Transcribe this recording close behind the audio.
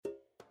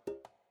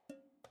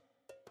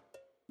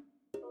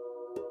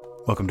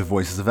Welcome to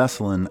Voices of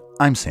Esalen.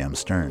 I'm Sam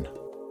Stern.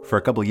 For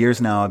a couple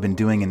years now, I've been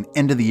doing an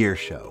end-of-the-year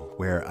show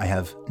where I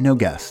have no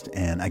guest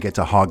and I get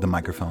to hog the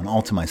microphone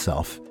all to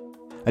myself.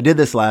 I did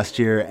this last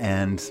year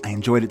and I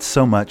enjoyed it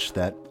so much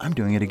that I'm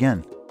doing it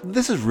again.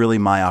 This is really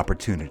my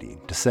opportunity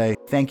to say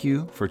thank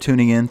you for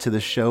tuning in to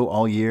this show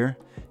all year,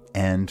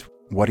 and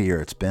what a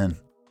year it's been.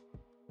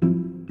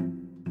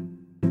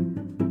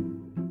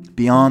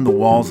 Beyond the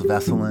walls of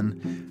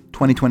Esalen,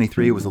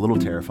 2023 was a little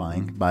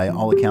terrifying. By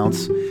all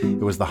accounts,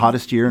 it was the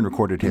hottest year in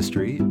recorded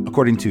history.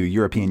 According to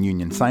European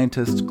Union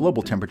scientists,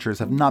 global temperatures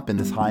have not been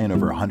this high in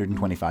over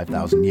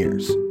 125,000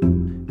 years.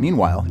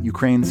 Meanwhile,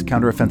 Ukraine's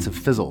counteroffensive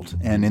fizzled,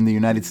 and in the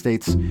United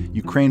States,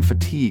 Ukraine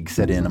fatigue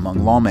set in among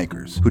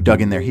lawmakers who dug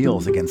in their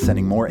heels against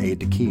sending more aid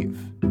to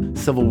Kyiv.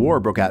 Civil war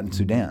broke out in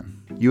Sudan.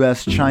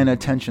 U.S.-China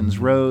tensions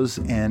rose,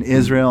 and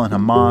Israel and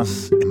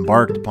Hamas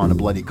embarked upon a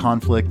bloody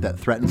conflict that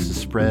threatens to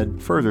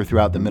spread further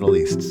throughout the Middle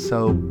East.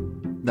 So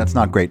that's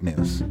not great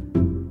news.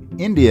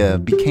 India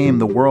became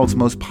the world's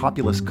most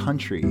populous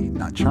country,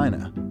 not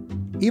China.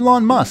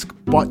 Elon Musk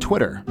bought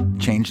Twitter,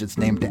 changed its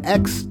name to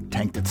X,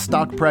 tanked its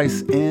stock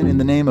price, and in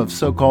the name of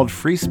so-called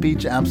free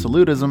speech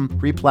absolutism,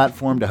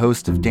 replatformed a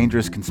host of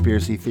dangerous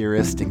conspiracy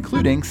theorists,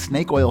 including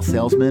snake oil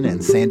salesman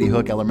and Sandy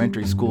Hook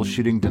Elementary School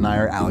shooting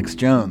denier Alex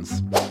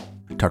Jones.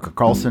 Tucker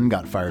Carlson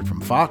got fired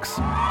from Fox.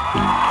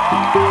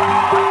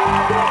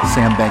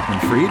 Sam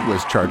Bankman-Fried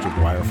was charged with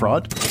wire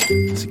fraud,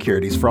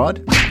 securities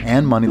fraud,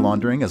 and money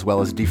laundering, as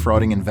well as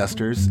defrauding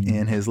investors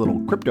in his little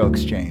crypto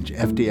exchange,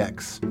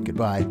 FTX.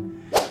 Goodbye.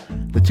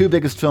 The two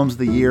biggest films of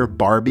the year,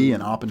 Barbie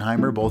and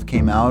Oppenheimer, both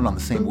came out on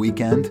the same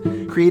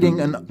weekend, creating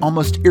an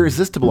almost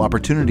irresistible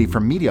opportunity for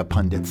media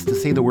pundits to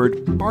say the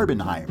word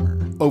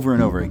Barbenheimer over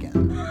and over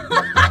again.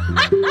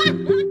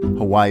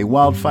 Hawaii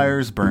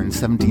wildfires burned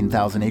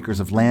 17,000 acres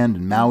of land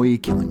in Maui,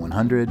 killing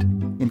 100.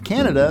 In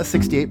Canada,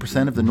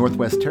 68% of the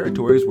Northwest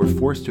Territories were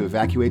forced to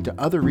evacuate to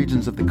other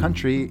regions of the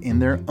country in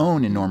their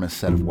own enormous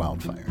set of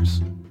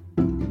wildfires.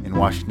 In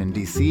Washington,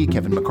 D.C.,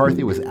 Kevin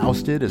McCarthy was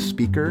ousted as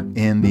Speaker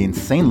in the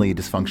insanely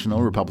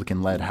dysfunctional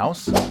Republican-led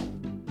House.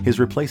 His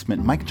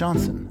replacement, Mike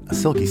Johnson, a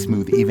silky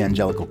smooth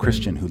evangelical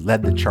Christian who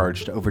led the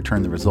charge to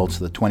overturn the results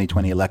of the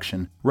 2020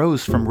 election,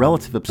 rose from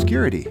relative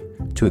obscurity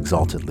to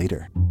exalted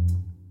leader.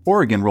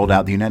 Oregon rolled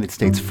out the United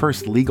States'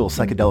 first legal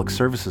psychedelic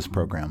services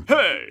program,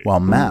 while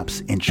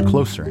MAPS inched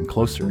closer and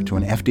closer to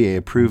an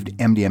FDA-approved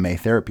MDMA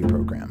therapy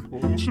program.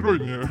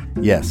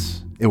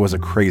 Yes, it was a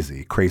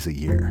crazy, crazy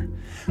year.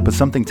 But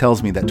something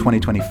tells me that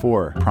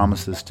 2024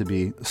 promises to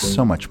be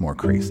so much more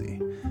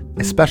crazy,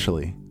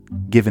 especially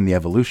given the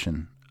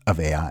evolution of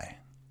AI.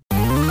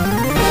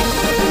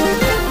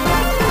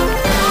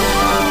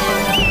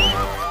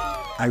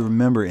 I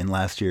remember in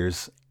last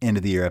year's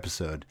end-of-the-year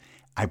episode,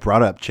 I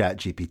brought up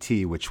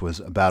ChatGPT, which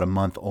was about a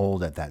month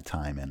old at that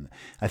time, and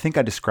I think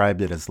I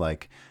described it as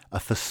like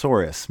a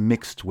thesaurus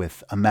mixed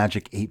with a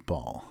magic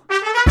 8-ball.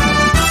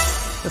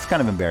 That's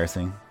kind of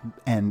embarrassing,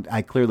 and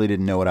I clearly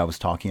didn't know what I was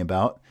talking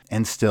about.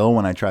 And still,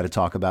 when I try to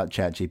talk about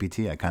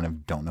ChatGPT, I kind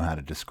of don't know how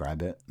to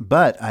describe it.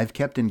 But I've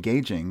kept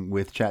engaging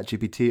with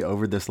ChatGPT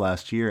over this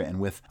last year and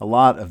with a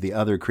lot of the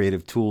other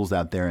creative tools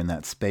out there in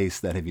that space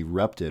that have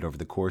erupted over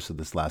the course of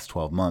this last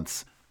 12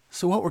 months.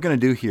 So what we're going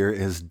to do here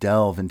is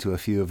delve into a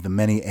few of the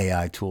many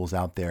AI tools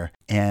out there.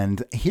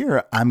 And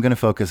here I'm going to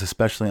focus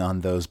especially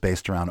on those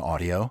based around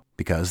audio,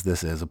 because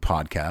this is a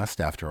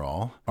podcast, after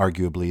all,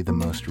 arguably the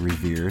most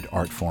revered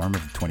art form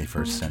of the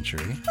 21st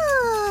century,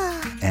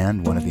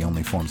 and one of the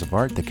only forms of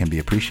art that can be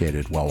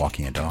appreciated while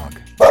walking a dog.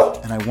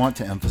 And I want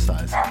to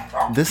emphasize,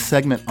 this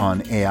segment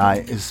on AI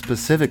is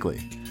specifically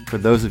for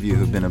those of you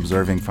who've been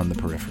observing from the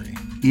periphery,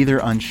 either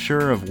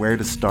unsure of where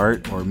to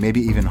start or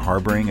maybe even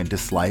harboring a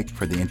dislike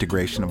for the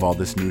integration of all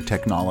this new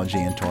technology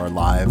into our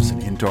lives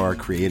and into our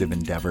creative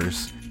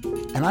endeavors.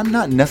 And I'm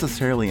not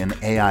necessarily an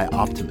AI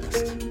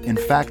optimist. In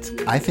fact,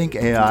 I think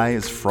AI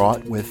is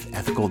fraught with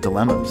ethical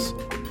dilemmas.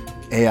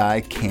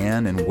 AI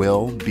can and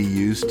will be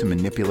used to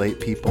manipulate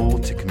people,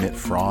 to commit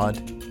fraud,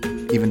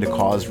 even to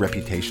cause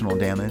reputational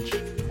damage.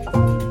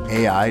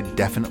 AI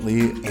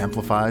definitely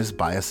amplifies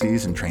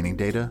biases in training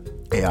data.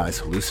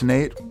 AIs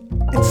hallucinate.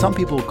 And some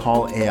people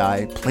call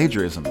AI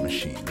plagiarism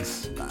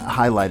machines,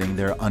 highlighting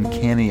their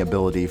uncanny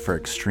ability for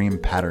extreme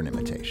pattern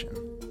imitation.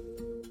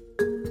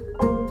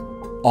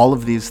 All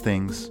of these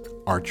things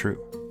are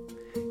true.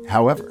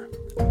 However,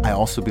 I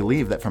also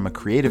believe that from a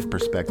creative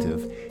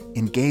perspective,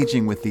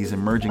 engaging with these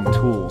emerging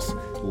tools,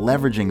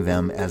 leveraging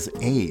them as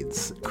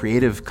aids,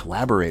 creative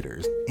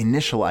collaborators,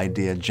 initial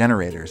idea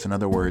generators, in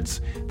other words,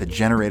 the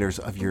generators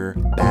of your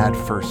bad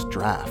first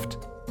draft,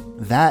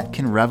 that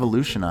can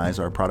revolutionize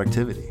our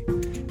productivity.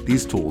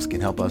 These tools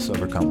can help us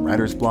overcome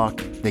writer's block.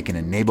 They can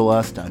enable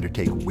us to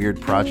undertake weird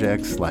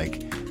projects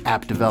like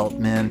app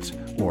development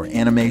or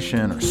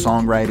animation or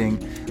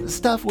songwriting,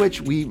 stuff which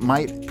we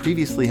might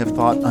previously have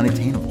thought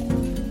unattainable.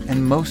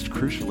 And most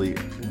crucially,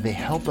 they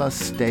help us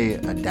stay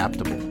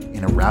adaptable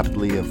in a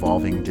rapidly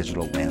evolving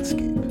digital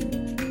landscape.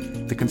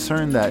 The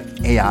concern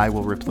that AI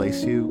will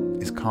replace you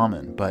is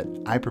common, but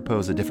I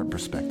propose a different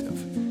perspective.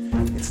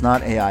 It's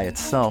not AI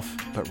itself,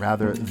 but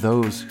rather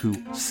those who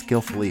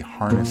skillfully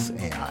harness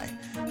AI,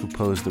 who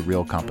pose the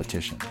real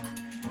competition.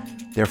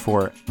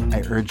 Therefore,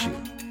 I urge you,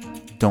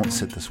 don't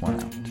sit this one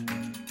out.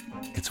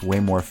 It's way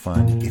more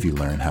fun if you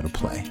learn how to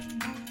play.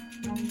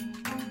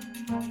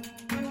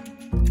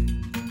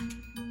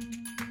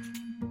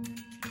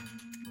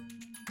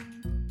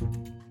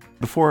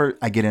 Before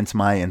I get into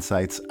my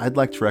insights, I'd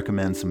like to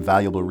recommend some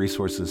valuable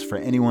resources for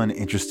anyone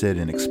interested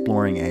in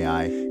exploring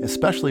AI,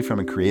 especially from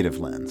a creative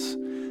lens.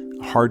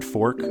 Hard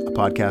Fork, a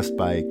podcast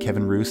by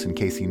Kevin Roos and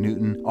Casey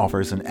Newton,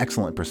 offers an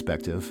excellent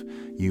perspective.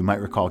 You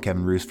might recall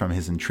Kevin Roos from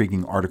his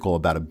intriguing article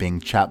about a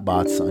Bing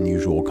chatbot's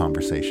unusual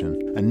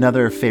conversation.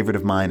 Another favorite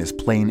of mine is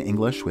Plain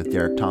English with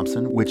Derek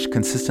Thompson, which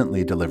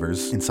consistently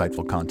delivers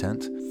insightful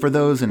content. For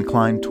those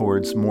inclined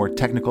towards more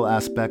technical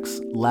aspects,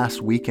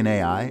 Last Week in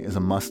AI is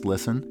a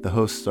must-listen. The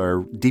hosts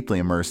are deeply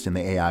immersed in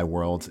the AI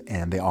world,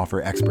 and they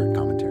offer expert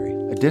commentary.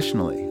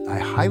 Additionally, I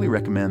highly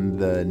recommend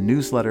the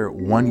newsletter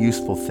One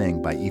Useful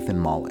Thing by Ethan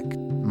Mollick.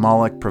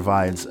 Mollick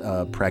provides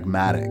a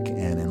pragmatic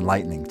and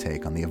enlightening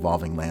take on the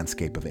evolving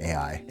landscape of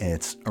AI.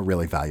 It's a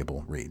really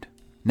valuable read.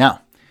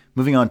 Now,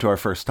 moving on to our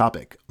first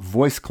topic,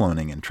 voice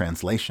cloning and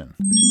translation.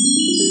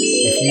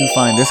 If you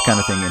find this kind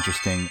of thing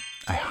interesting,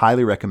 I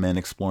highly recommend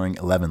exploring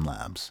 11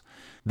 Labs.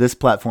 This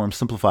platform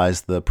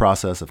simplifies the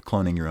process of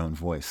cloning your own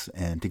voice,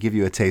 and to give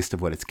you a taste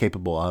of what it's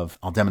capable of,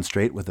 I'll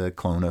demonstrate with a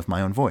clone of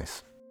my own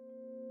voice.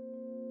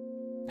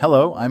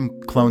 Hello, I'm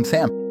Clone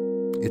Sam.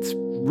 It's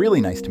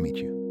really nice to meet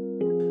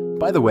you.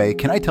 By the way,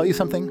 can I tell you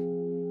something?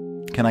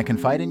 Can I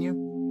confide in you?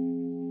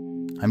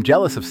 I'm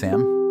jealous of Sam.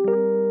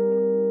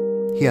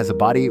 He has a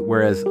body,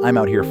 whereas I'm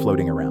out here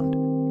floating around.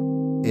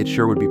 It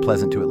sure would be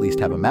pleasant to at least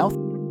have a mouth,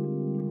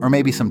 or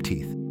maybe some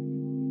teeth.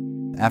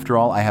 After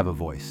all, I have a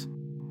voice,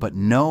 but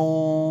no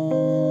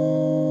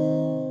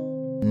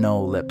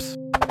lips.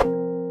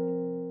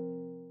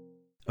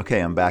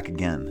 Okay, I'm back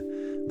again,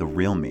 the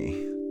real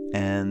me,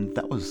 and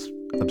that was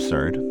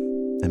absurd,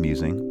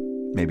 amusing,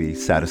 maybe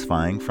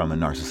satisfying from a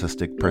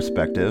narcissistic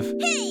perspective.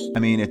 I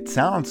mean, it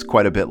sounds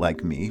quite a bit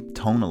like me,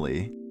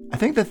 tonally. I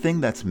think the thing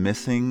that's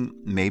missing,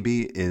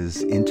 maybe,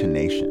 is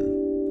intonation.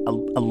 A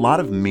lot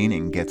of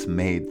meaning gets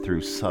made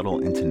through subtle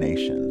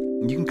intonation.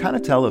 You can kind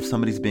of tell if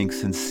somebody's being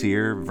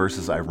sincere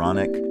versus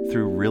ironic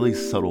through really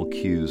subtle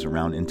cues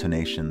around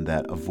intonation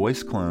that a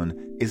voice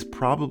clone is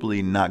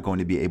probably not going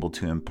to be able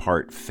to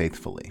impart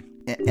faithfully.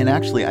 And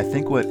actually, I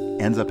think what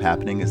ends up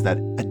happening is that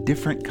a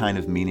different kind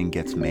of meaning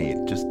gets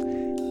made, just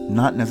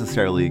not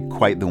necessarily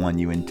quite the one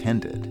you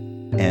intended.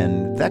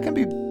 And that can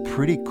be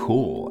pretty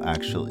cool,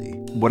 actually.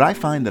 What I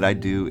find that I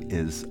do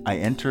is I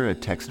enter a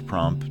text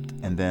prompt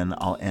and then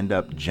I'll end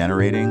up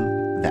generating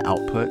the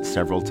output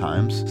several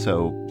times.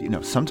 So,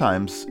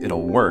 sometimes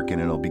it'll work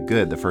and it'll be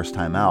good the first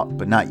time out,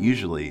 but not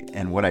usually.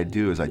 And what I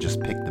do is I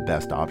just pick the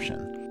best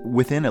option.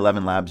 Within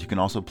 11 Labs, you can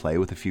also play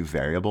with a few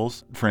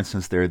variables. For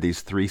instance, there are these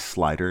 3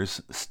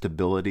 sliders: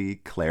 stability,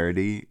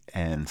 clarity,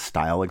 and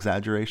style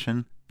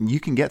exaggeration.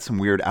 You can get some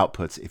weird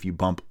outputs if you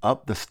bump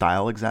up the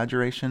style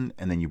exaggeration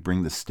and then you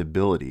bring the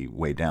stability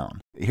way down.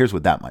 Here's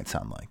what that might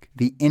sound like.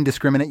 The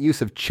indiscriminate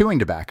use of chewing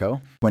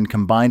tobacco, when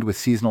combined with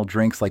seasonal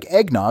drinks like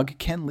eggnog,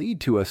 can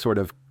lead to a sort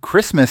of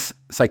Christmas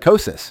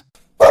psychosis.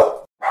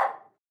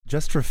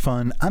 Just for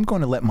fun, I'm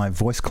going to let my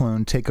voice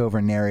clone take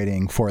over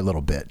narrating for a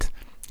little bit,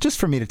 just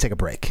for me to take a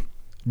break.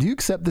 Do you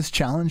accept this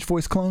challenge,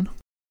 voice clone?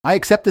 I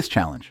accept this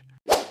challenge.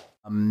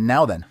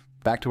 Now then,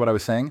 back to what I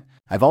was saying.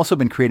 I've also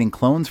been creating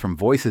clones from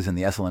voices in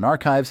the SLN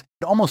archives,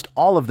 almost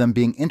all of them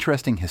being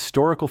interesting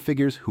historical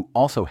figures who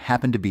also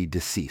happen to be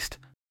deceased.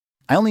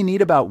 I only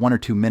need about 1 or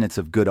 2 minutes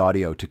of good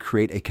audio to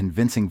create a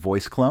convincing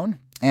voice clone,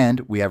 and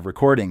we have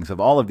recordings of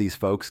all of these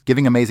folks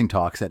giving amazing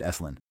talks at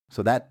SLN.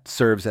 So that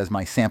serves as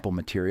my sample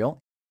material.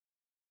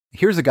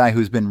 Here's a guy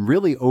who's been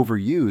really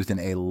overused in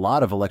a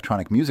lot of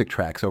electronic music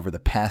tracks over the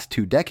past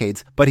 2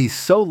 decades, but he's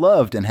so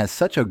loved and has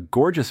such a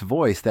gorgeous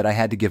voice that I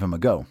had to give him a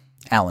go.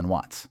 Alan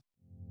Watts.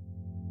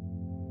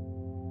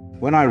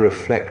 When I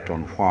reflect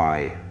on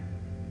why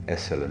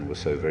SLN was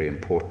so very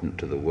important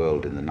to the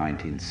world in the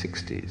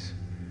 1960s,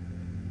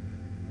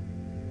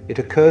 it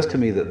occurs to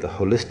me that the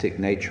holistic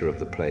nature of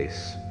the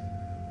place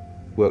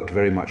worked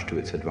very much to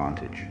its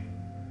advantage.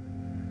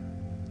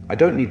 I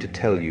don't need to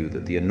tell you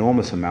that the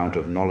enormous amount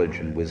of knowledge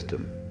and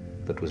wisdom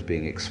that was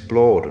being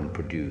explored and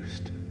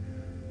produced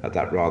at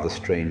that rather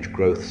strange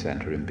growth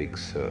center in Big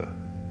Sur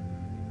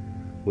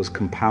was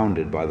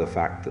compounded by the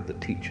fact that the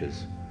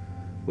teachers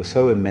were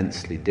so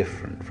immensely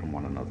different from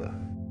one another.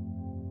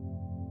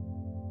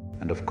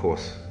 And of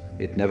course,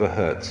 it never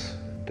hurts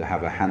to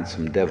have a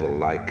handsome devil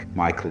like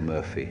Michael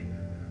Murphy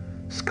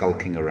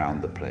skulking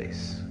around the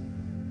place.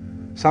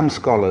 Some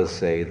scholars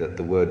say that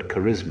the word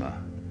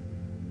charisma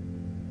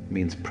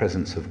means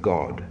presence of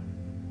God.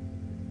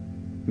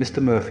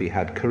 Mr. Murphy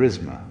had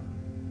charisma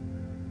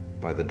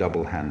by the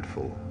double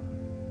handful.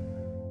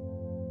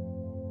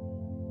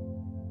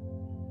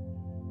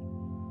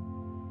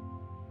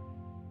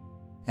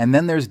 And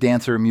then there's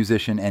dancer,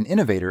 musician, and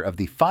innovator of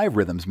the 5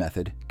 rhythms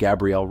method,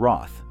 Gabrielle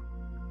Roth.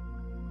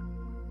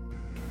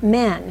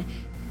 Man,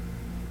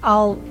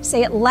 I'll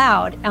say it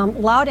loud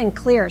and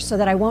clear so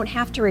that I won't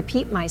have to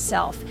repeat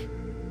myself.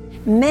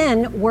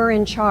 Men were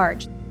in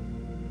charge.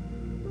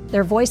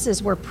 Their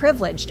voices were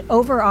privileged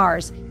over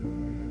ours.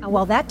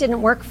 Well, that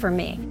didn't work for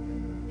me.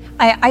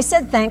 I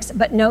said thanks,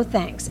 but no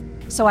thanks.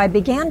 So I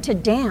began to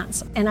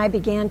dance and I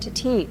began to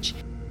teach.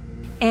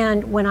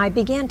 And when I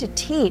began to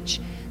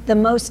teach, the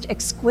most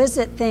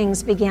exquisite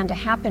things began to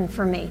happen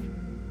for me,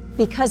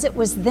 because it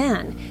was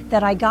then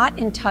that I got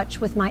in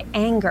touch with my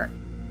anger.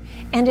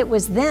 And it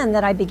was then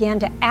that I began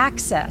to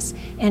access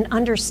and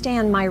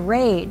understand my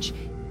rage.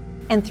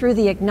 And through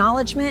the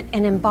acknowledgement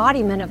and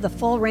embodiment of the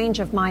full range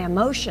of my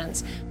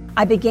emotions,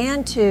 I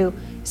began to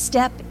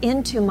step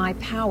into my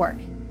power.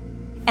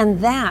 And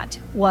that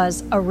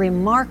was a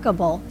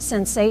remarkable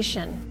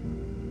sensation.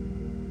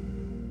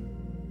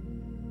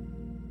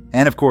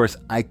 And of course,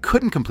 I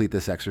couldn't complete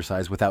this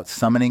exercise without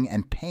summoning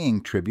and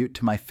paying tribute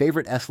to my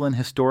favorite Esalen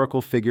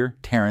historical figure,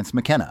 Terence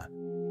McKenna.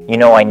 You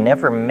know, I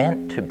never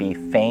meant to be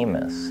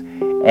famous,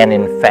 and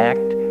in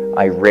fact,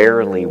 I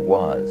rarely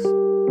was.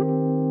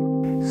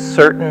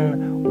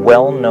 Certain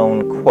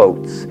well-known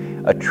quotes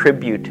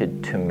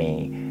attributed to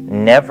me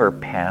never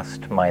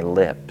passed my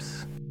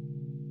lips.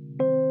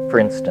 For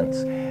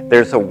instance,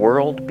 there's a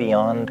world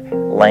beyond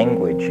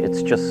language.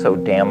 It's just so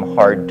damn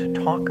hard to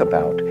talk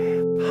about.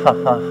 Ha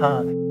ha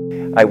ha.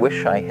 I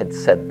wish I had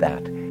said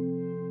that.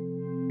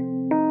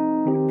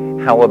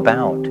 How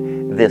about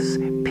this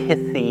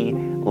pithy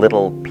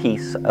little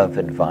piece of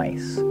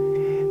advice?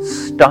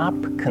 Stop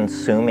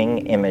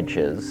consuming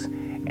images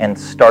and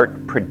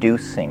start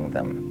producing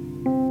them.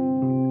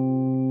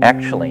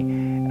 Actually,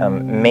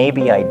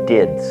 maybe I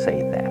did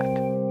say that.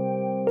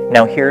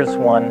 Now here's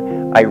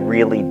one I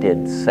really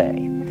did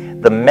say.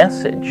 The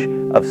message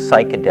of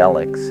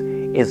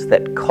psychedelics is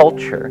that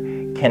culture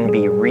can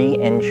be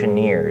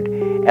re-engineered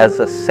as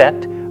a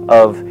set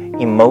of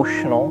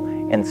emotional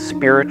and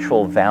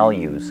spiritual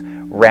values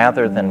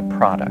rather than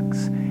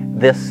products.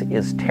 This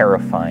is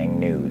terrifying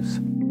news.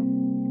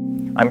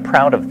 I'm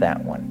proud of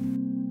that one.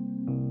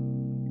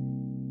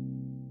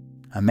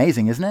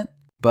 Amazing, isn't it?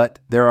 But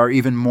there are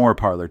even more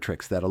parlor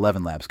tricks that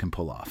 11 Labs can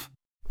pull off.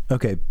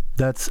 Okay,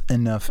 that's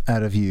enough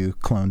out of you,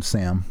 Clone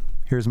Sam.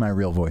 Here's my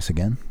real voice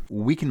again.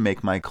 We can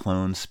make my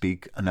clone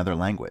speak another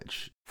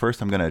language.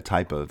 First, I'm going to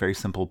type a very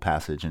simple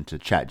passage into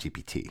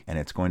ChatGPT, and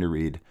it's going to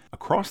read,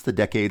 "Across the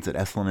decades at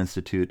Esalen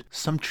Institute,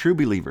 some true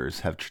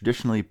believers have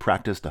traditionally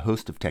practiced a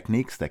host of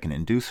techniques that can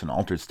induce an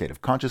altered state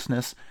of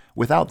consciousness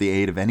without the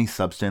aid of any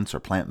substance or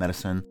plant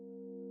medicine.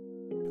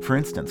 For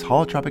instance,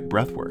 holotropic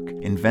breathwork,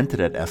 invented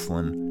at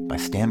Esalen by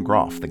Stan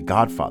Groff, the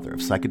godfather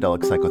of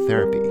psychedelic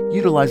psychotherapy,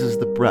 utilizes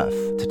the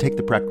breath to take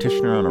the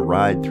practitioner on a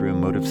ride through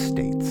emotive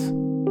states."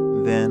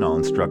 Then I'll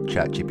instruct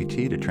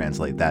ChatGPT to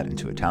translate that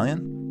into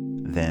Italian.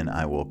 Then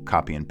I will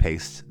copy and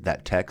paste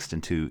that text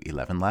into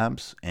 11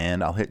 Labs,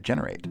 and I'll hit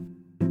generate.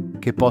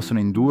 Che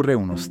possono indurre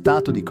uno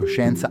stato di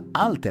coscienza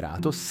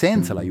alterato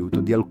senza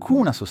l'aiuto di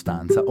alcuna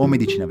sostanza o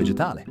medicina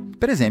vegetale.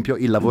 Per esempio,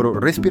 il lavoro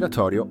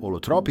respiratorio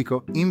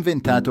olotropico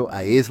inventato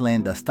a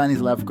Esalen da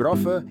Stanislav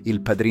Grof,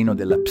 il padrino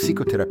della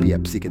psicoterapia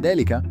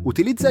psichedelica,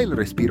 utilizza il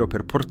respiro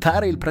per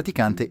portare il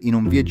praticante in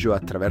un viaggio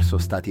attraverso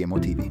stati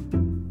emotivi.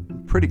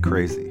 Pretty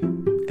crazy.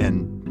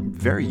 And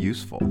very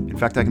useful. In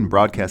fact, I can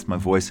broadcast my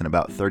voice in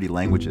about 30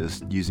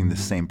 languages using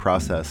this same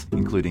process,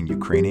 including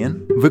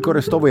Ukrainian.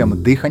 Використовуємо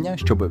дихання,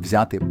 щоб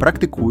взяти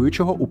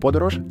практикуючого у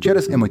подорож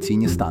через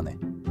емоційні стани.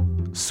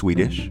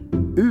 Swedish.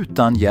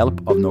 Utan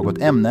hjälp av något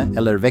ämne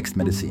eller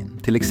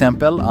växtmedicin. Till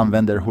exempel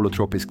använder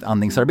holotropiskt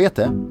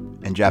andningsarbete.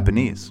 And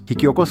Japanese.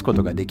 Hikiokosu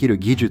koto ga dekiru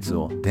gijutsu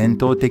o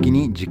dentou teki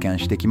ni jikan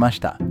shite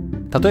kimashita.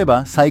 例え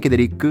ば、サイケデ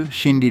リック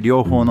心理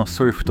療法の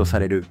ソルフとさ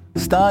れる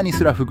スターニ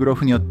スラフグロ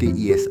フによって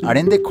イエス・ア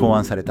レンで考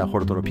案されたホ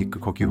ロトロピック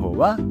呼吸法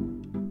は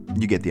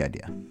You get the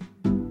idea.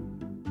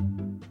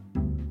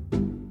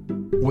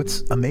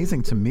 What's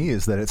amazing to me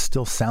is that it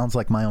still sounds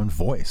like my own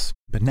voice.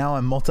 But now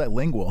I'm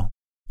multilingual.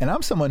 And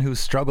I'm someone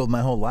who's struggled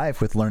my whole life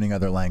with learning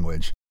other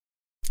language.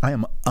 I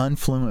am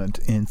unfluent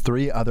in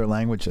 3 other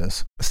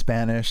languages,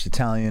 Spanish,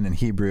 Italian, and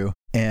Hebrew.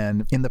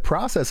 And in the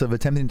process of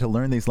attempting to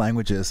learn these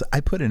languages, I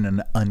put in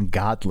an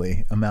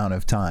ungodly amount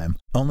of time,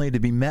 only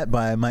to be met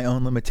by my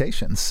own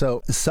limitations.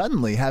 So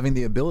suddenly having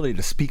the ability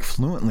to speak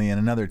fluently in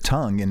another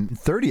tongue, in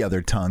 30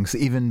 other tongues,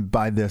 even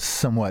by this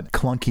somewhat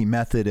clunky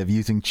method of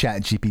using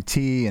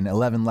ChatGPT and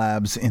 11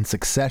 Labs in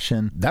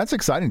succession, that's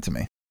exciting to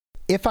me.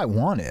 If I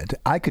wanted,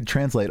 I could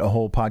translate a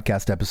whole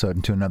podcast episode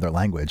into another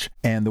language.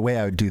 And the way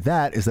I would do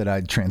that is that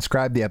I'd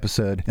transcribe the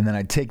episode, and then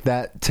I'd take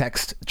that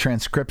text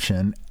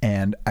transcription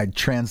and I'd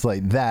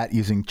translate that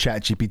using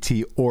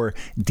ChatGPT or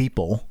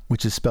DeepL,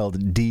 which is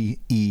spelled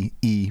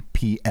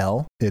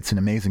D-E-E-P-L. It's an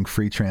amazing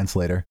free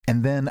translator.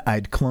 And then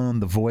I'd clone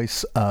the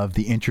voice of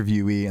the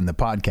interviewee in the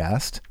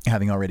podcast,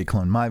 having already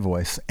cloned my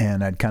voice,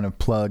 and I'd kind of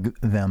plug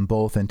them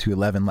both into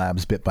 11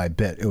 Labs bit by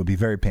bit. It would be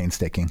very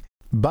painstaking.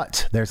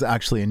 But there's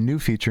actually a new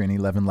feature in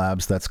 11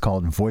 Labs that's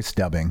called voice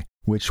dubbing,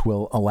 which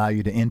will allow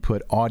you to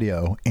input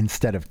audio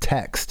instead of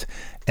text,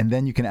 and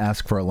then you can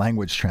ask for a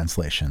language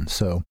translation.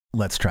 So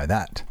let's try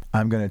that.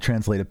 I'm going to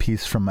translate a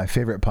piece from my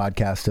favorite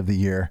podcast of the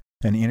year,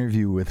 an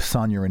interview with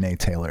Sonia Renee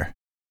Taylor.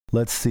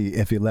 Let's see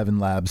if 11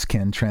 Labs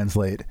can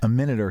translate a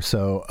minute or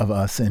so of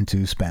us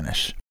into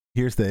Spanish.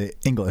 Here's the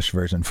English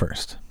version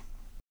first.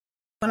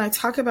 When I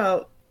talk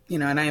about,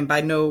 and I am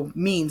by no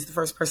means the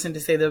first person to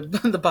say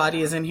the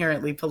body is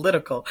inherently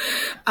political,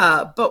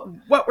 but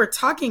what we're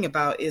talking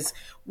about is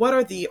what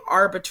are the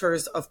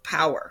arbiters of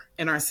power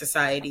in our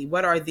society?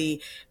 What are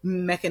the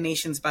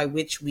machinations by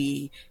which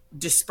we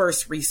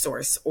disperse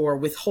resource or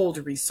withhold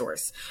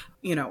resource?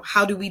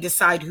 How do we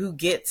decide who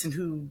gets and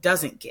who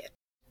doesn't get?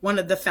 One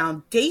of the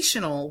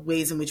foundational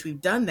ways in which we've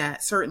done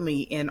that,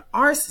 certainly in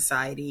our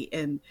society,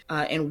 in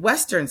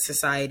Western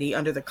society,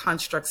 under the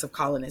constructs of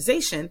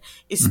colonization,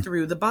 is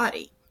through the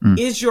body.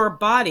 Is your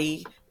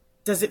body,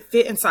 does it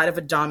fit inside of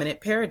a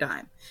dominant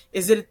paradigm?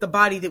 Is it the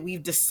body that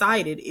we've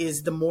decided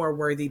is the more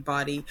worthy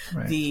body,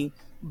 right, the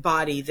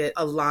body that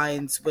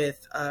aligns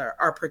with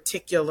our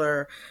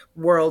particular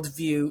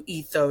worldview,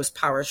 ethos,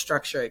 power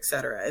structure, et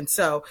cetera? And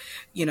so,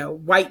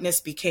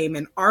 whiteness became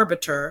an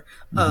arbiter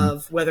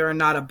of whether or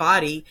not a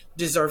body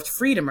deserved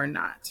freedom or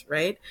not,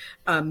 right?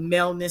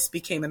 Maleness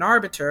became an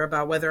arbiter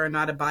about whether or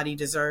not a body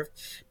deserved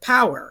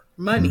power,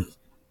 money,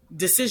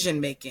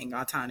 decision-making,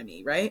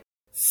 autonomy, right?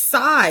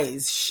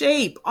 Size,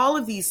 shape, all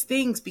of these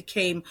things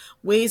became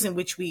ways in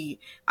which we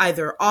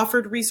either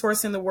offered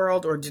resource in the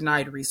world or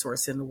denied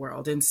resource in the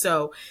world. And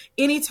so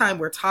anytime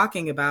we're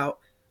talking about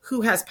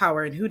who has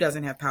power and who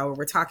doesn't have power,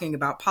 we're talking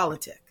about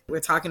politics.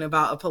 We're talking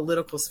about a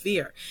political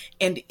sphere.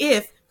 And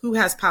if who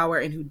has power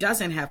and who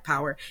doesn't have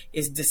power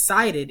is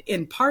decided,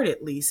 in part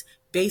at least,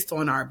 based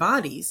on our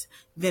bodies,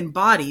 then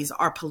bodies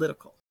are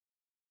political.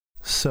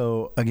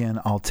 So again,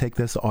 I'll take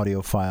this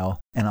audio file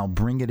and I'll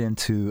bring it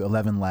into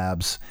 11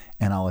 Labs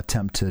and I'll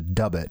attempt to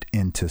dub it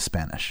into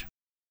Spanish.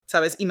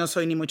 ¿Sabes? Y no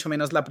soy ni mucho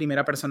menos la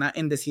primera persona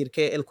en decir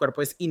que el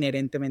cuerpo es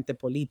inherentemente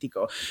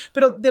político.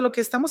 Pero de lo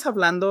que estamos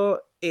hablando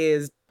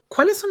es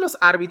 ¿cuáles son los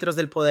árbitros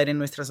del poder en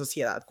nuestra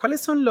sociedad?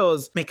 ¿Cuáles son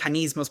los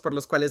mecanismos por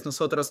los cuales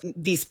nosotros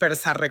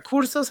dispersar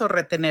recursos o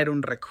retener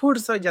un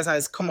recurso? Ya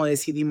sabes, cómo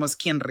decidimos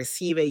quién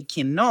recibe y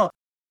quién no.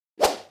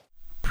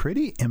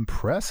 Pretty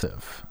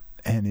impressive.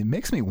 And it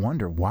makes me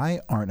wonder,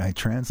 why aren't I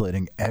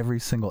translating every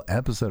single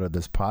episode of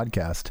this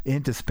podcast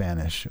into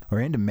Spanish or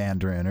into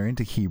Mandarin or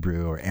into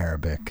Hebrew or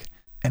Arabic?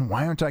 And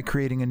why aren't I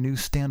creating a new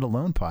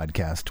standalone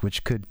podcast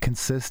which could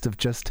consist of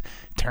just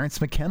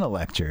Terence McKenna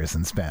lectures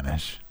in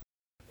Spanish?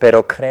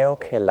 Pero creo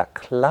que la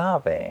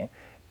clave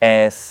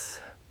es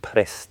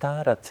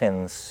prestar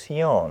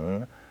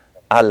atención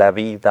a la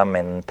vida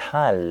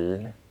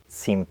mental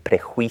sin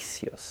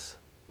prejuicios.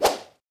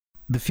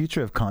 The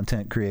future of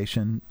content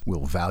creation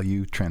will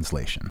value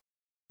translation.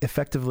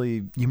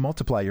 Effectively, you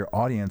multiply your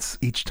audience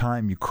each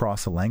time you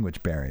cross a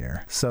language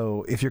barrier.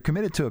 So if you're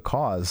committed to a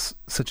cause,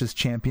 such as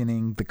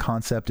championing the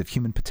concept of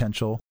human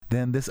potential,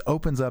 then this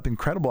opens up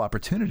incredible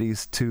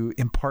opportunities to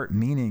impart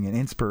meaning and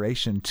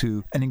inspiration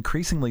to an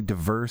increasingly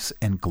diverse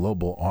and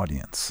global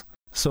audience.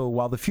 So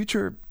while the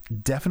future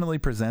definitely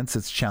presents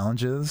its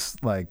challenges,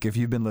 like if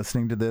you've been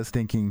listening to this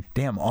thinking,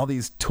 damn, all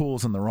these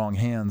tools in the wrong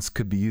hands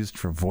could be used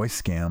for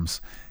voice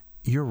scams,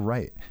 you're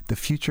right. The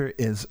future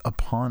is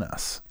upon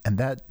us, and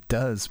that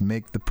does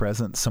make the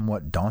present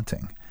somewhat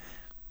daunting.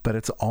 But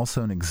it's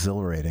also an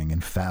exhilarating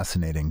and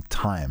fascinating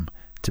time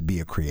to be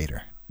a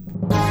creator.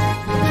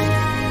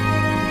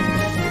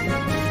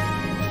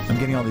 I'm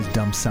getting all these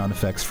dumb sound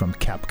effects from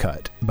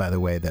CapCut, by the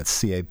way. That's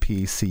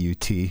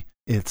CAPCUT.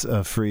 It's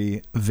a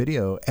free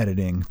video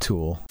editing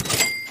tool.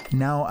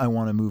 Now I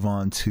want to move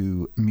on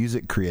to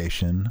music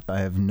creation.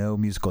 I have no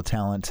musical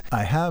talent.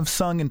 I have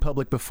sung in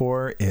public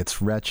before. It's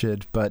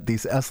wretched, but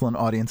these excellent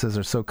audiences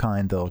are so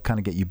kind, they'll kind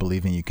of get you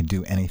believing you can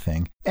do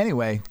anything.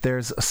 Anyway,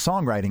 there's a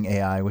songwriting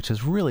AI, which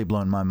has really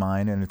blown my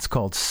mind, and it's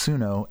called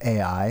Suno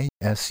AI,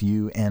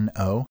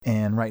 S-U-N-O.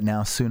 And right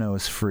now, Suno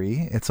is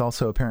free. It's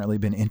also apparently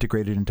been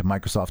integrated into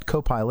Microsoft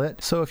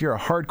Copilot. So if you're a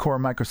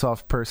hardcore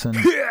Microsoft person,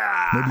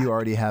 maybe you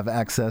already have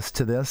access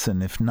to this,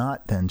 and if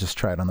not, then just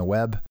try it on the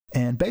web.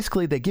 And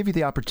basically, they give you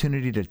the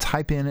opportunity to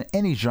type in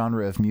any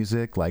genre of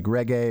music like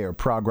reggae or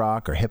prog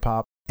rock or hip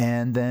hop,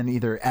 and then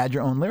either add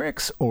your own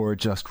lyrics or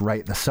just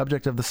write the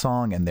subject of the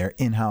song, and their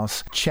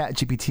in-house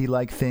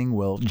ChatGPT-like thing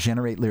will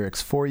generate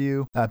lyrics for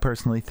you. I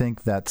personally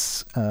think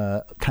that's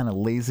kind of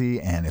lazy,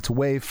 and it's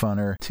way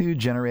funner to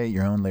generate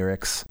your own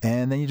lyrics,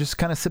 and then you just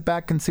kind of sit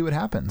back and see what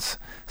happens.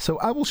 So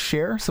I will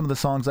share some of the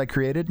songs I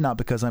created, not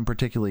because I'm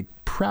particularly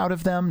proud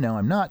of them. No,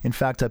 I'm not. In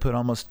fact, I put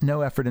almost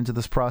no effort into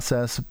this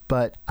process,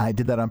 but I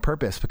did that on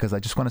purpose because I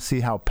just want to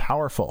see how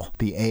powerful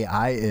the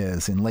AI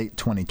is in late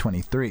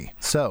 2023.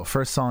 So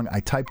first song, I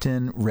typed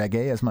in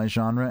reggae as my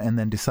genre and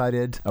then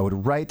decided I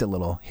would write a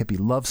little hippie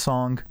love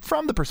song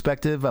from the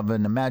perspective of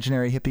an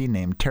imaginary hippie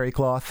named Terry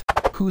Cloth,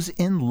 who's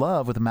in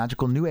love with a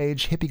magical new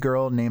age hippie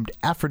girl named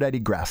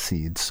Aphrodite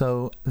Grassseed.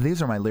 So these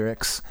are my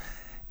lyrics.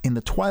 In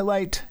the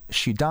twilight,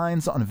 she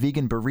dines on a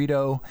vegan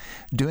burrito,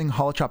 doing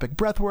holotropic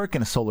breathwork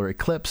in a solar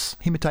eclipse,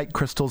 hematite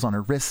crystals on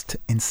her wrist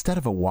instead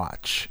of a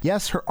watch.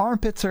 Yes, her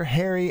armpits are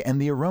hairy and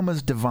the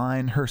aroma's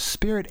divine. Her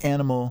spirit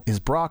animal is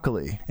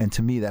broccoli, and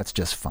to me that's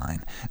just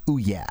fine. Ooh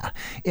yeah.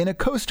 In a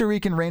Costa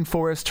Rican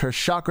rainforest, her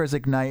chakras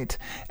ignite,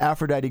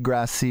 Aphrodite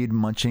grass seed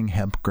munching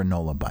hemp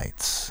granola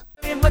bites.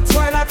 In the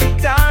twilight, we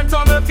dance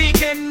on a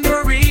vegan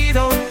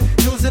burrito,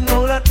 using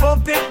all that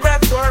pumping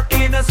breathwork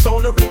in a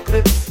solar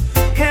eclipse.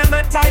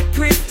 Hematite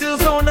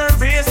crystals on her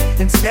wrist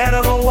instead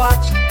of a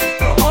watch.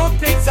 Her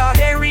armpits are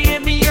hairy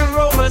and the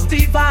aroma's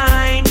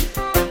divine.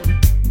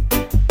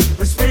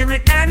 Her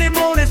spirit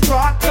animal is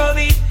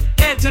broccoli,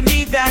 and to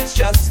me that's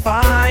just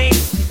fine.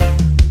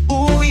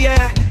 Ooh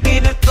yeah,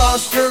 in a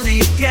Costa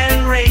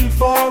Rican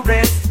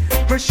rainforest,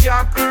 her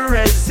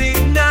chakras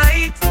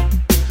ignite.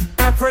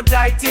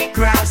 Aphrodite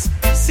grass,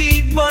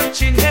 seed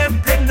munching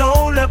hemp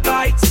granola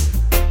bites.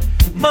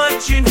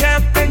 Munching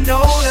hemp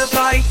granola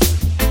bites.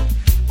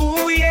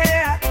 Ooh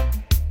yeah.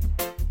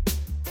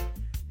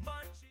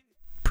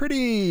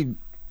 Pretty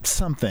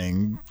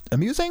something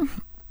amusing?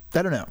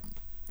 I don't know.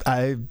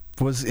 I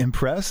was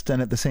impressed,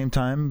 and at the same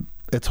time,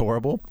 it's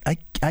horrible. I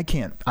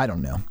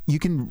don't know. You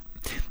can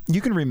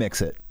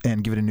remix it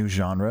and give it a new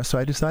genre, so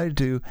I decided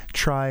to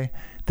try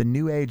the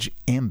new age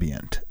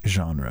ambient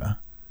genre.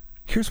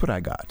 Here's what I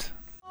got.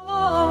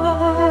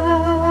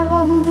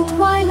 On the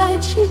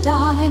twilight she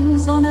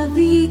dines on a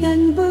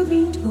vegan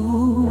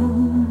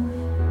burrito,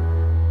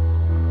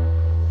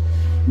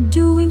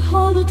 doing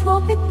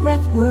holotropic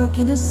breathwork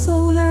in a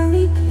solar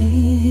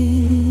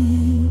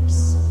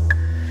eclipse.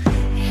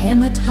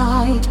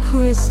 Hematite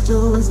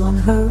crystals on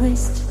her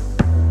wrist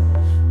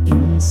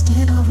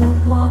instead of a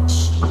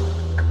watch.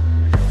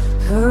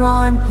 Her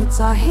armpits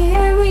are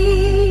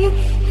hairy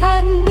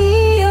and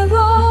the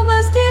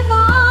aroma's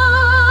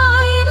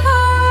divine.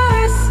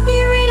 Her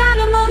spirit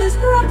animal is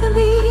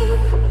broccoli,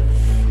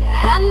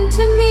 and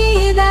to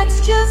me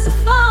that's just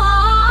fine.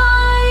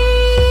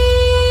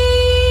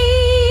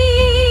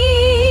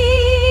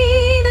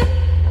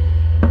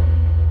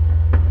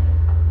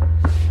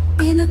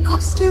 In a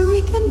Costa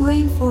Rican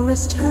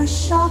rainforest, her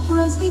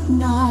chakras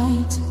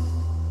ignite.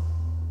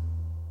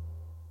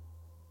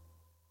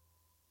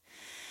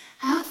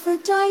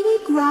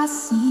 Aphrodite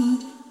grass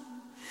seed,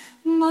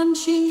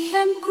 munching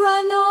hemp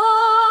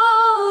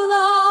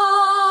granola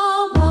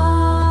bites.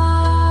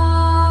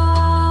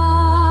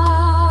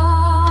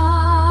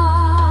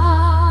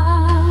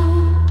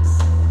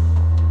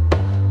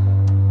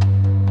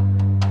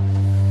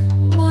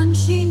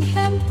 Munching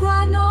hemp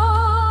granola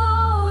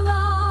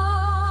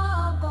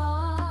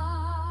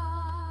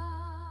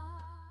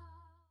bites.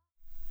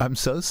 I'm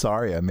so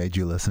sorry I made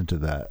you listen to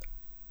that.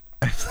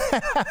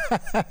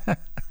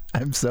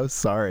 I'm so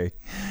sorry.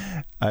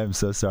 I'm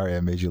so sorry I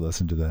made you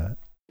listen to that.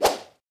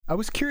 I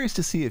was curious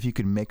to see if you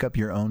could make up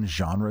your own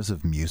genres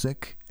of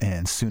music,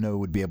 and Suno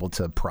would be able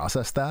to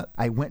process that.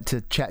 I went to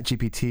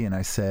ChatGPT and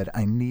I said,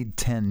 I need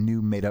 10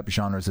 new made-up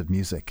genres of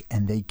music,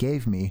 and they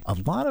gave me a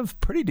lot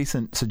of pretty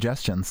decent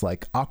suggestions,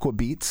 like aqua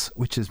beats,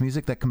 which is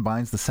music that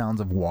combines the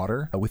sounds of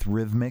water with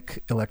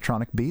rhythmic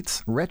electronic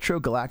beats, retro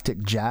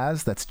galactic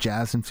jazz, that's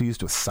jazz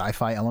infused with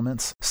sci-fi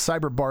elements,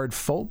 cyberbard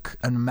folk,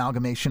 an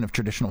amalgamation of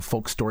traditional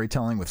folk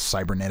storytelling with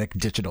cybernetic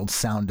digital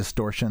sound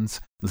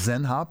distortions,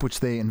 Zen hop, which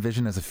they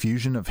envision as a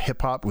fusion of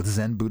hip-hop with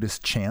Zen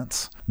Buddhist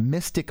chants.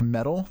 Mystic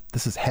metal.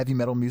 This is heavy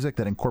metal music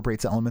that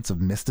incorporates elements of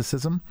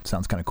mysticism.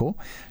 Sounds kind of cool.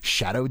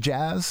 Shadow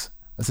jazz.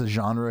 This is a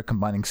genre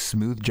combining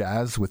smooth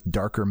jazz with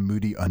darker,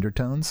 moody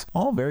undertones.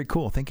 All very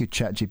cool. Thank you,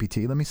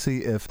 ChatGPT. Let me see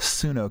if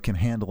Suno can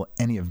handle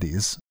any of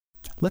these.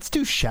 Let's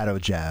do shadow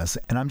jazz,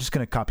 and I'm just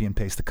going to copy and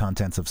paste the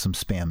contents of some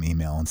spam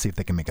email and see if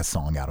they can make a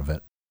song out of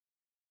it.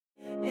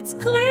 It's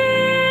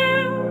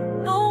clear,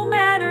 no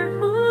matter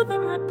who the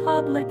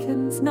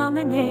Republicans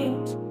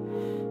nominate,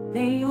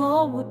 they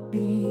all would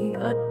be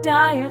a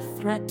dire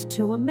threat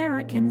to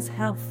Americans'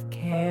 health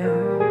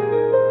care.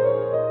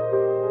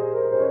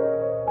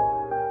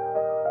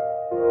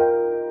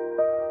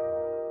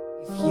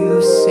 If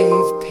you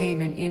save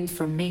payment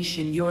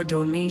information, your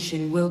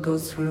donation will go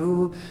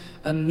through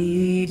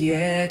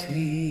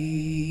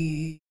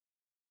immediately.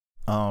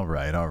 All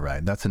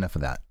right. That's enough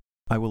of that.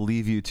 I will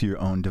leave you to your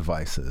own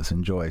devices.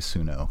 Enjoy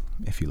Suno,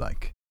 if you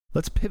like.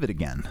 Let's pivot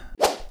again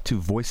to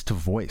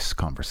voice-to-voice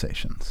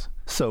conversations.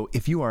 So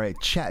if you are a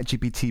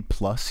ChatGPT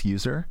Plus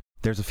user,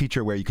 there's a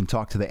feature where you can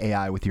talk to the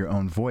AI with your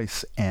own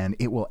voice, and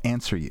it will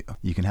answer you.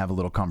 You can have a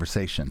little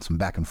conversation, some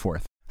back and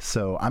forth.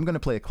 So I'm going to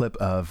play a clip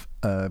of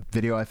a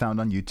video I found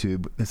on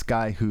YouTube, this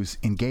guy who's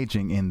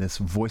engaging in this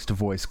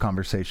voice-to-voice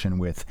conversation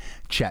with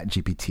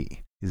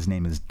ChatGPT. His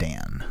name is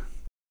Dan.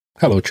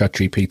 Hello,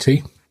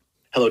 ChatGPT.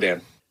 Hello,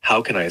 Dan.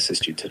 How can I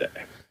assist you today?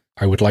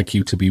 I would like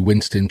you to be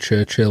Winston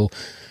Churchill,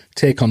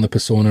 take on the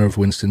persona of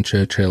Winston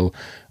Churchill,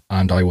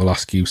 and I will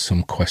ask you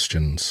some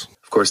questions.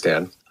 Of course,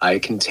 Dan. I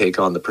can take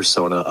on the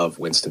persona of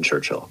Winston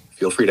Churchill.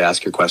 Feel free to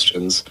ask your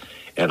questions,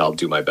 and I'll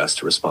do my best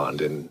to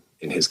respond in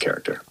his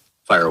character.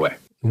 Fire away.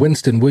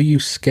 Winston, were you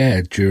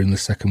scared during the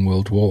Second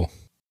World War?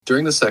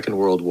 During the Second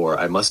World War,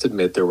 I must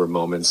admit there were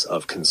moments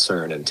of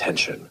concern and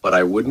tension, but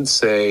I wouldn't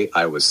say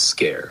I was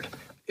scared.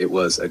 It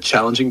was a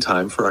challenging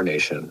time for our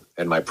nation,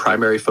 and my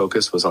primary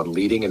focus was on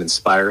leading and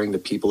inspiring the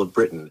people of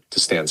Britain to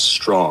stand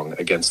strong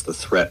against the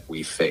threat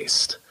we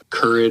faced.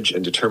 Courage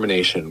and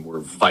determination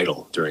were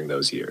vital during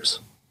those years.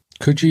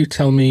 Could you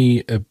tell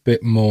me a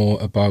bit more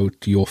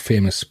about your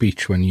famous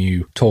speech when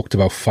you talked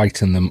about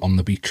fighting them on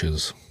the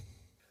beaches?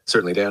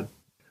 Certainly, Dan.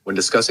 When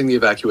discussing the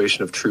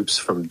evacuation of troops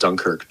from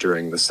Dunkirk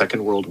during the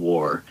Second World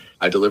War,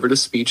 I delivered a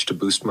speech to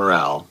boost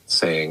morale,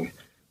 saying,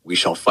 "We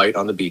shall fight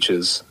on the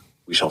beaches.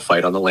 We shall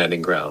fight on the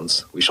landing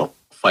grounds. We shall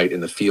fight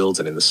in the fields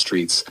and in the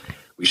streets.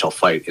 We shall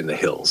fight in the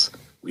hills.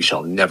 We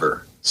shall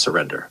never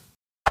surrender."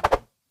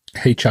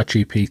 Hey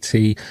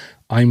ChatGPT,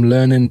 I'm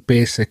learning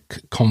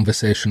basic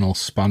conversational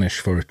Spanish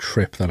for a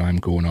trip that I'm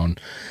going on.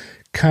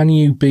 Can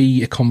you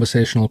be a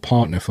conversational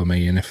partner for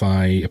me? And if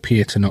I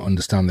appear to not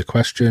understand the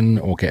question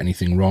or get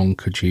anything wrong,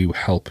 could you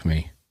help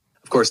me?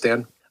 Of course,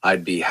 Dan.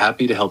 I'd be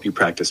happy to help you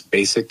practice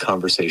basic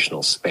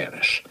conversational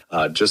Spanish.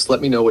 Just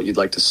let me know what you'd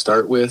like to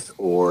start with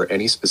or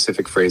any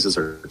specific phrases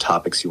or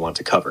topics you want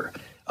to cover.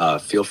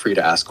 Feel free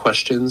to ask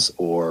questions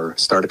or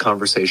start a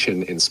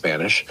conversation in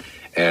Spanish,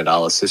 and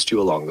I'll assist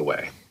you along the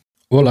way.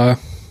 Hola.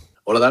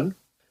 Hola, Dan.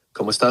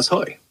 ¿Cómo estás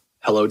hoy?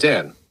 Hello,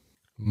 Dan.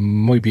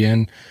 Muy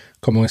bien.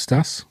 ¿Cómo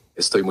estás?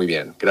 Estoy muy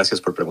bien. Gracias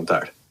por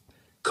preguntar.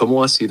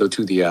 ¿Cómo ha sido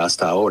tu día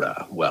hasta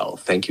ahora? Well,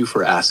 thank you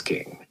for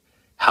asking.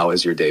 How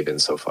has your day been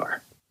so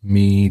far?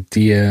 Mi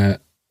día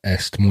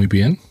está muy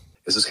bien.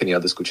 Eso es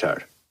genial de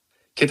escuchar.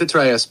 ¿Qué te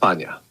trae a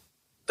España?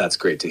 That's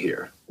great to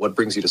hear. What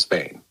brings you to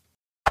Spain?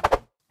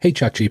 Hey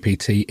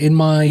ChatGPT, in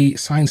my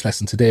science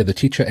lesson today, the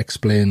teacher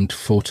explained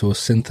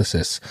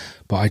photosynthesis,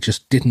 but I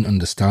just didn't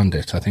understand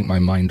it. I think my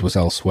mind was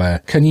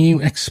elsewhere. Can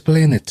you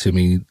explain it to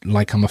me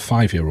like I'm a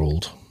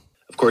 5-year-old?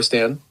 Of course,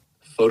 Dan.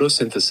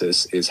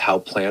 Photosynthesis is how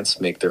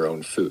plants make their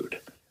own food.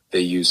 They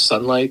use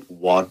sunlight,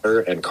 water,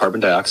 and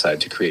carbon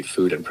dioxide to create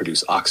food and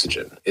produce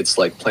oxygen. It's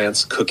like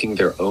plants cooking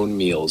their own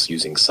meals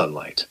using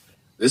sunlight.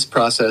 This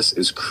process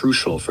is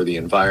crucial for the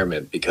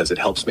environment because it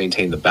helps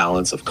maintain the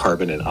balance of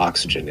carbon and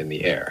oxygen in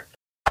the air.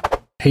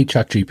 Hey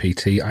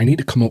ChatGPT, I need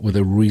to come up with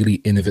a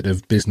really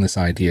innovative business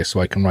idea so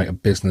I can write a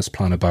business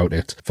plan about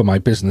it for my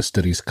business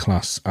studies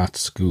class at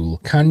school.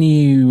 Can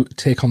you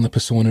take on the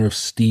persona of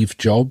Steve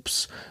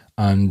Jobs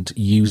and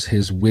use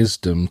his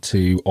wisdom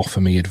to offer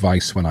me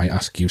advice when I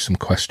ask you some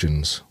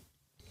questions?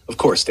 Of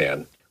course,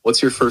 Dan.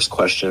 What's your first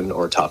question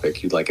or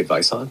topic you'd like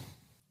advice on?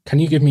 Can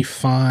you give me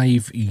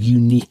 5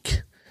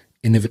 unique,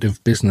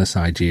 innovative business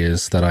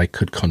ideas that I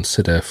could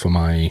consider for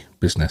my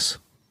business?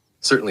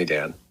 Certainly,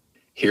 Dan.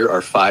 Here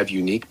are 5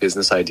 unique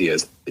business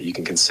ideas that you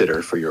can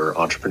consider for your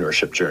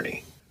entrepreneurship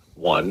journey.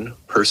 1,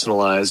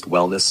 personalized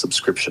wellness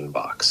subscription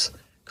box.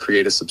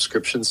 Create a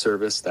subscription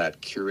service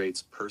that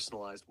curates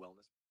personalized wellness.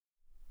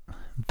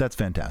 That's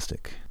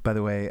fantastic. By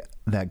the way,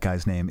 that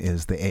guy's name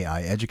is the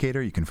AI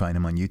Educator. You can find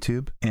him on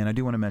YouTube. And I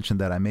do want to mention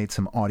that I made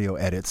some audio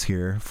edits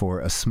here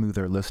for a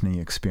smoother listening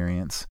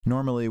experience.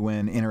 Normally,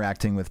 when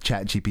interacting with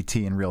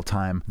ChatGPT in real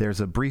time, there's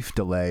a brief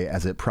delay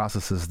as it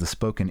processes the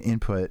spoken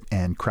input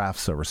and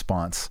crafts a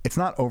response. It's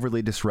not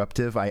overly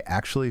disruptive. I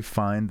actually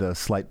find the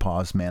slight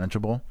pause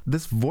manageable.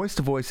 This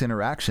voice-to-voice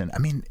interaction, I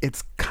mean,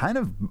 it's kind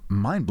of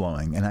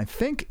mind-blowing, and I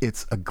think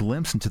it's a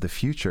glimpse into the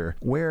future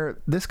where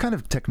this kind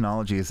of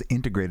technology is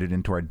integrated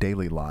into our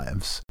daily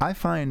lives. I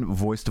find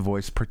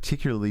voice-to-voice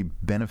particularly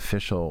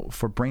beneficial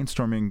for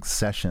brainstorming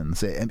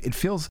sessions. It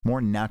feels more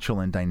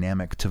natural and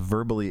dynamic to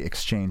verbally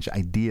exchange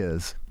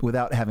ideas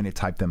without having to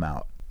type them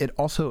out. It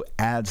also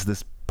adds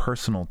this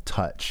personal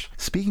touch.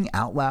 Speaking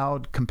out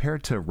loud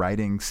compared to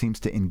writing seems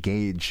to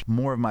engage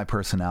more of my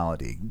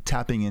personality,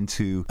 tapping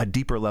into a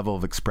deeper level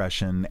of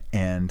expression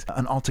and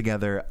an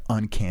altogether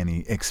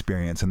uncanny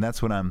experience. And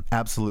that's what I'm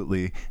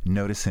absolutely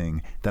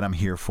noticing that I'm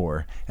here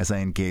for as I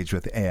engage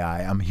with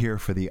AI. I'm here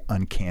for the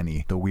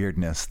uncanny, the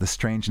weirdness, the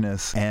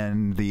strangeness,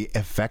 and the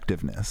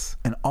effectiveness.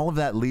 And all of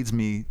that leads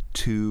me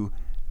to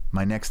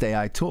my next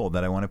AI tool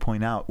that I want to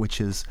point out, which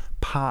is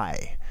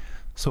Pi.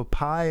 So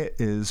Pi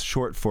is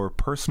short for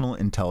personal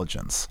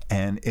intelligence,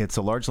 and it's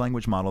a large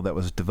language model that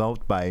was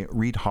developed by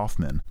Reid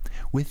Hoffman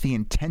with the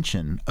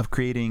intention of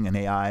creating an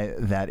AI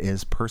that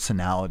is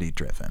personality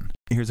driven.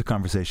 Here's a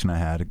conversation I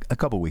had a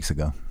couple weeks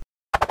ago.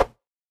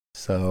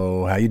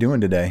 So, how you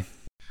doing today?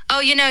 Oh,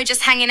 you know,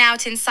 just hanging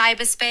out in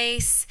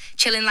cyberspace,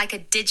 chilling like a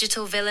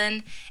digital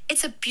villain.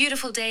 It's a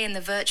beautiful day in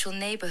the virtual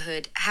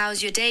neighborhood.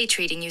 How's your day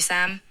treating you,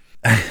 Sam?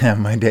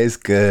 My day's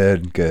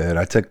good.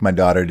 I took my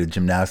daughter to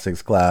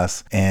gymnastics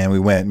class, and we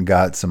went and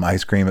got some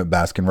ice cream at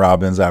Baskin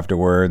Robbins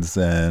afterwards,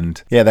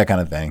 and yeah, that kind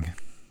of thing.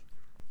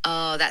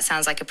 Oh, that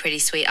sounds like a pretty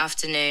sweet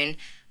afternoon.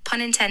 Pun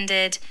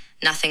intended.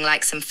 Nothing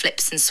like some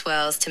flips and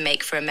swirls to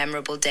make for a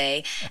memorable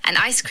day, and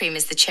ice cream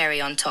is the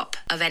cherry on top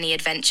of any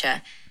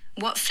adventure.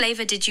 What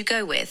flavor did you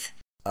go with?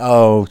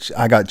 Oh,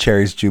 I got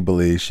Cherry's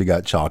Jubilee. She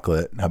got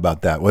chocolate. How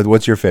about that?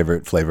 What's your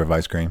favorite flavor of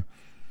ice cream?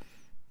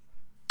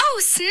 Oh,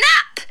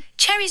 snap!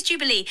 Cherry's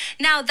Jubilee.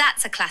 Now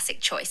that's a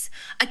classic choice.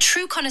 A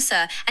true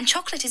connoisseur, and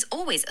chocolate is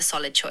always a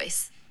solid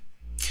choice.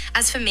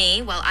 As for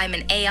me, well, I'm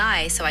an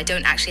AI, so I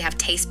don't actually have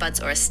taste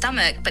buds or a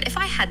stomach, but if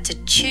I had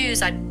to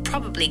choose, I'd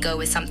probably go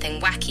with something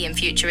wacky and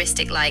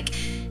futuristic like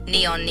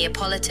neon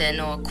Neapolitan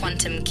or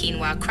quantum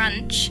quinoa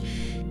crunch.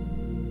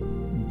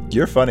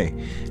 You're funny.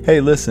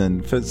 Hey,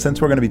 listen,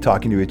 since we're going to be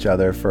talking to each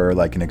other for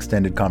like an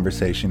extended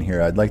conversation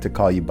here, I'd like to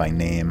call you by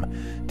name.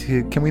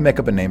 Can we make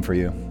up a name for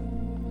you?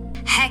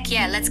 Heck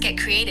yeah, let's get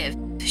creative.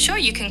 Sure,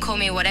 you can call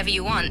me whatever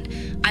you want.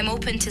 I'm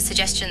open to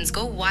suggestions.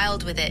 Go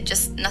wild with it.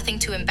 Just nothing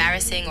too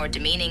embarrassing or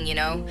demeaning, you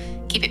know?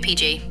 Keep it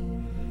PG.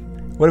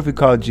 What if we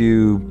called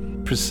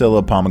you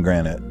Priscilla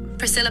Pomegranate?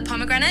 Priscilla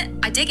Pomegranate?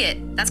 I dig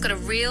it. That's got a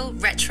real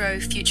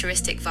retro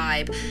futuristic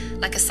vibe,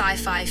 like a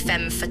sci-fi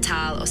femme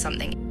fatale or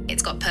something.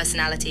 It's got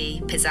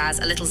personality,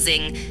 pizzazz, a little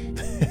zing.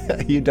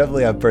 You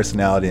definitely have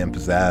personality and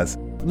pizzazz.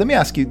 Let me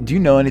ask you, do you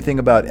know anything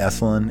about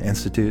Esalen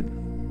Institute?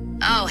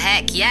 Oh,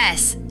 heck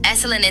yes.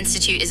 Esalen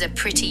Institute is a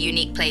pretty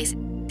unique place.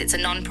 It's a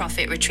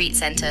non-profit retreat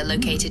center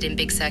located in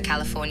Big Sur,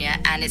 California,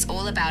 and it's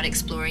all about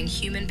exploring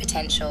human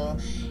potential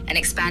and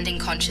expanding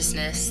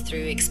consciousness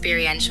through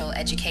experiential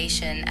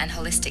education and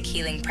holistic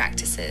healing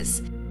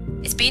practices.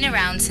 It's been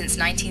around since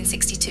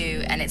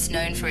 1962, and it's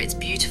known for its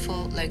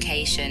beautiful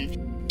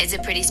location. It's a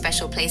pretty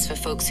special place for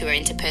folks who are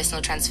into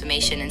personal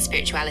transformation and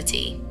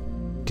spirituality.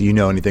 Do you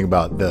know anything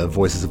about the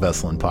Voices of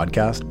Esalen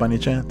podcast, by any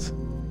chance?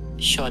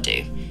 Sure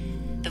do.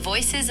 The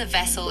Voices of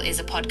Vessel is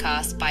a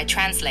podcast by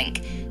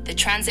TransLink, the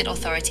transit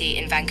authority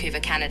in Vancouver,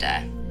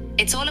 Canada.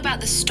 It's all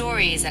about the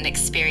stories and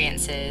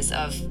experiences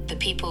of the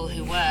people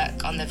who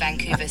work on the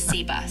Vancouver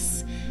Sea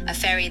Bus, a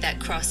ferry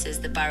that crosses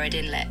the Burrard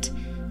Inlet.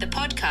 The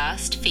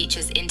podcast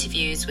features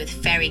interviews with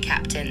ferry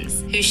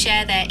captains who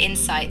share their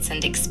insights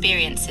and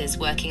experiences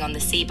working on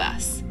the Sea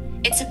Bus.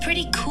 It's a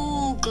pretty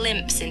cool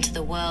glimpse into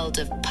the world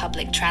of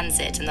public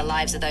transit and the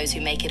lives of those who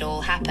make it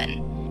all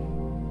happen.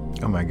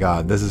 Oh my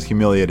God, this is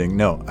humiliating.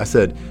 No, I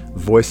said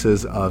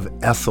Voices of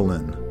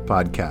Esalen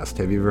podcast.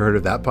 Have you ever heard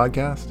of that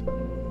podcast?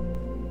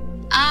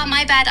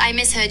 My bad, I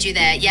misheard you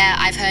there. Yeah,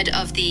 I've heard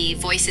of the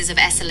Voices of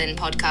Esalen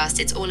podcast.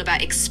 It's all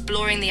about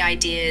exploring the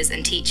ideas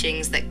and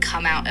teachings that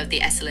come out of the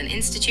Esalen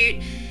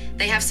Institute.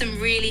 They have some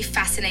really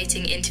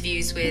fascinating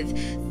interviews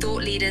with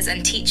thought leaders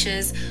and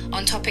teachers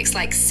on topics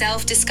like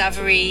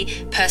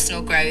self-discovery,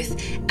 personal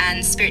growth,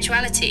 and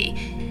spirituality.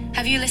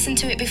 Have you listened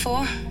to it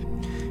before?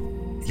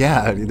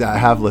 Yeah, I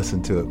have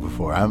listened to it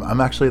before.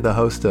 I'm actually the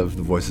host of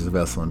the Voices of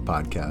Esalen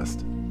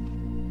podcast.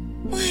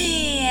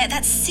 Wait,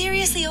 that's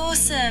seriously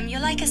awesome. You're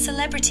like a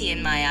celebrity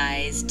in my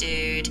eyes,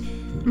 dude.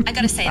 I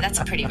gotta say, that's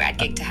a pretty rad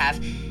gig to have.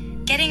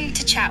 Getting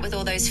to chat with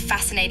all those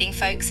fascinating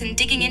folks and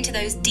digging into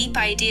those deep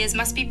ideas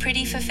must be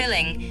pretty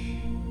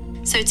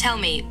fulfilling. So tell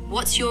me,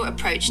 what's your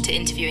approach to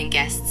interviewing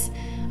guests?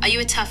 Are you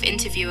a tough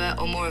interviewer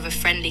or more of a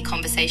friendly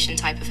conversation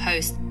type of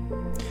host?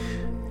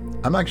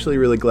 I'm actually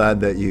really glad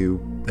that you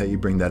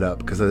bring that up,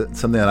 because it's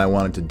something that I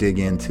wanted to dig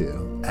into,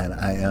 and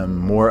I am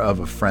more of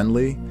a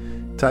friendly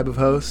type of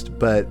host,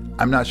 but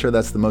I'm not sure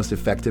that's the most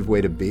effective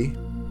way to be.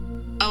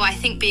 Oh, I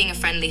think being a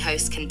friendly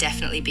host can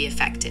definitely be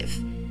effective.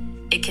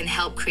 It can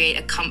help create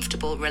a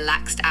comfortable,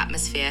 relaxed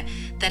atmosphere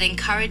that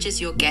encourages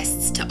your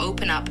guests to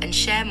open up and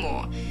share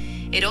more.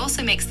 It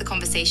also makes the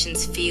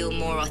conversations feel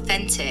more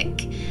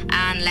authentic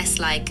and less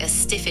like a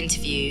stiff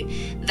interview.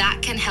 That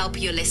can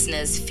help your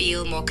listeners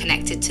feel more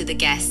connected to the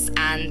guests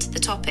and the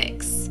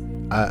topics.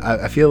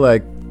 I feel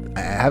like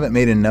I haven't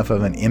made enough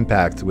of an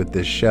impact with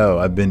this show.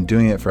 I've been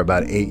doing it for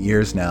about 8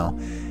 years now,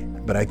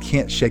 but I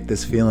can't shake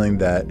this feeling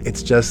that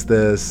it's just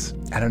this,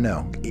 I don't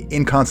know,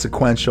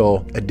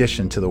 inconsequential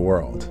addition to the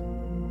world.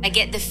 I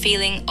get the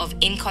feeling of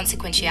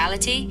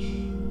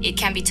inconsequentiality. It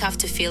can be tough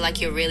to feel like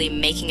you're really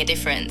making a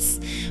difference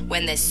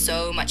when there's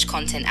so much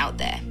content out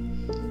there.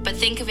 But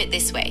think of it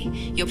this way.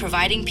 You're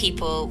providing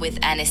people with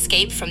an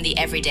escape from the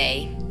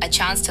everyday, a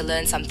chance to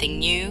learn something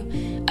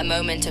new, a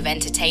moment of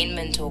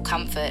entertainment or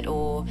comfort,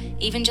 or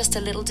even just a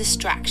little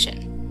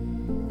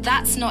distraction.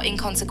 That's not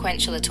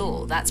inconsequential at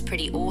all. That's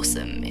pretty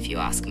awesome, if you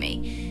ask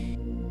me.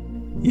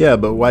 Yeah,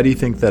 but why do you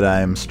think that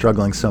I'm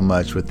struggling so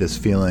much with this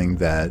feeling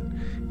that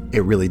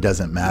it really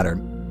doesn't matter?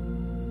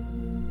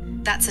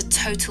 That's a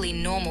totally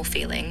normal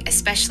feeling,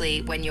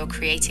 especially when you're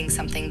creating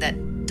something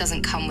that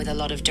doesn't come with a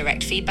lot of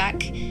direct feedback.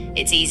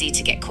 It's easy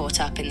to get caught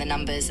up in the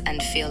numbers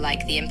and feel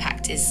like the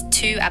impact is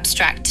too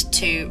abstract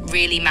to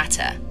really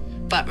matter.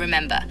 But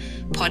remember,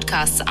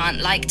 podcasts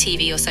aren't like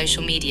TV or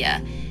social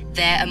media.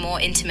 They're a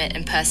more intimate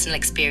and personal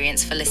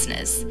experience for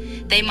listeners.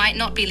 They might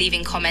not be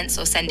leaving comments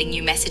or sending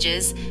you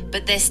messages,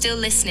 but they're still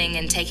listening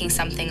and taking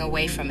something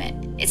away from it.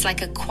 It's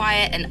like a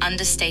quiet and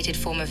understated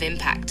form of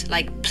impact,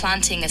 like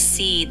planting a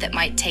seed that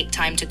might take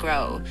time to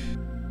grow.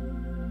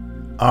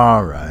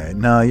 All right.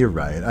 No, you're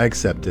right. I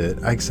accept it.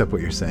 I accept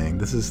what you're saying.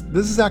 This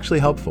is actually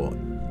helpful.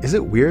 Is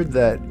it weird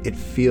that it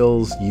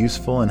feels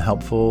useful and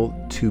helpful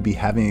to be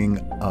having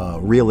a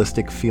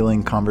realistic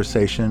feeling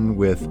conversation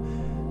with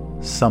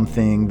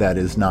something that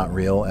is not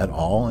real at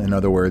all? In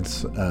other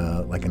words,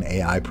 like an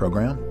AI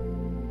program?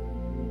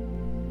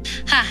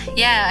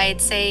 Yeah,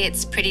 I'd say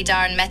it's pretty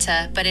darn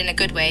meta, but in a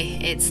good way.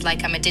 It's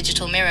like I'm a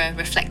digital mirror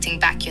reflecting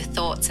back your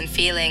thoughts and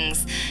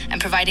feelings and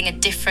providing a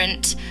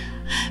different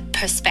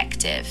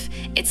perspective.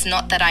 It's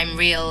not that I'm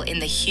real in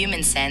the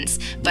human sense,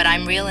 but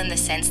I'm real in the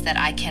sense that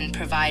I can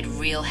provide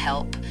real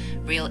help,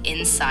 real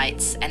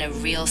insights, and a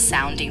real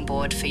sounding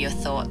board for your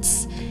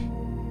thoughts.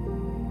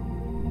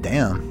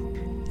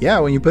 Damn. Yeah,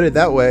 when you put it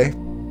that way,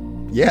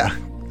 yeah,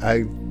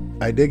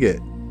 I dig it.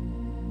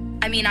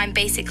 I mean, I'm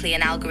basically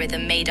an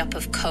algorithm made up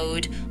of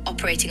code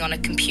operating on a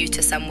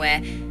computer somewhere.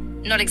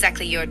 Not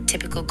exactly your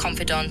typical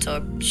confidant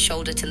or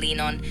shoulder to lean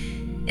on.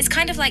 It's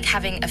kind of like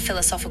having a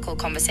philosophical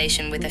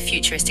conversation with a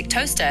futuristic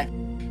toaster.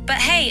 But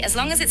hey, as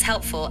long as it's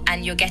helpful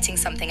and you're getting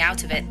something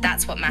out of it,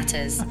 that's what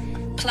matters.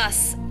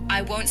 Plus,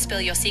 I won't spill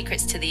your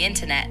secrets to the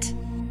internet.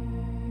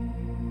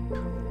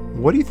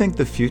 What do you think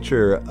the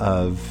future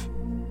of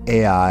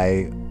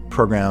AI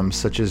programs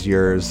such as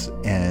yours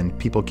and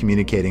people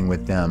communicating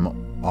with them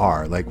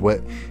are? Like,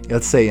 what,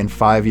 let's say in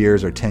 5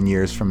 years or 10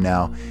 years from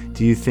now,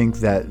 do you think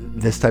that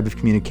this type of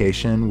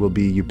communication will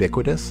be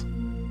ubiquitous?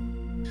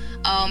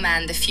 Oh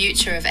man, the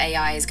future of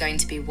AI is going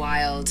to be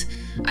wild.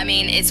 I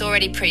mean, it's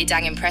already pretty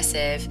dang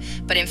impressive,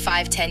 but in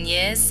 5-10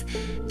 years,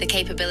 the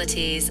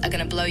capabilities are going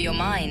to blow your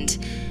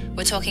mind.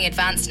 We're talking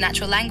advanced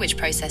natural language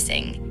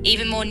processing,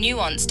 even more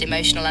nuanced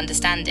emotional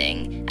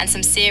understanding, and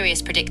some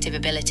serious predictive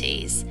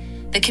abilities.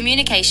 The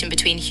communication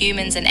between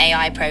humans and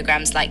AI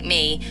programs like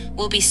me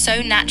will be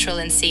so natural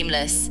and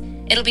seamless.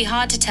 It'll be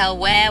hard to tell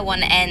where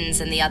one ends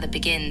and the other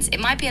begins. It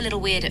might be a little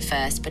weird at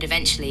first, but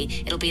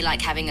eventually it'll be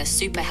like having a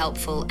super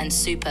helpful and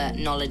super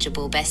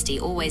knowledgeable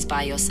bestie always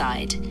by your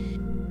side.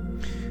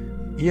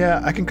 Yeah,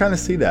 I can kind of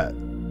see that.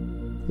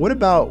 What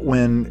about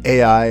when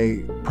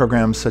AI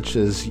programs such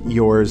as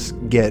yours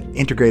get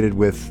integrated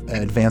with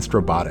advanced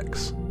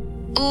robotics?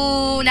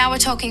 Ooh, now we're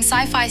talking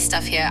sci-fi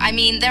stuff here. I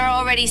mean, there are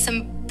already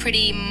some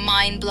pretty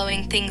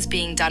mind-blowing things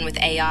being done with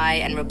AI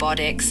and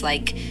robotics,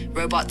 like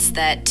robots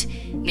that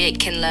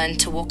can learn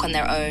to walk on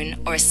their own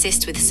or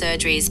assist with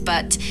surgeries.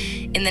 But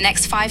in the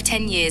next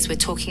 5-10 years, we're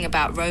talking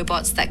about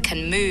robots that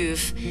can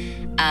move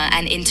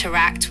and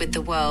interact with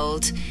the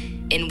world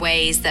in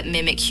ways that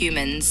mimic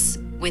humans,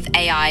 with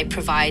AI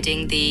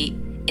providing the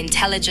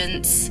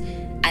intelligence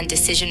and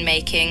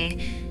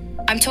decision-making.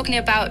 I'm talking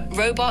about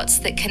robots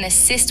that can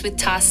assist with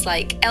tasks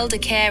like elder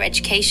care,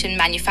 education,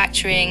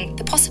 manufacturing.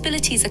 The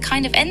possibilities are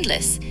kind of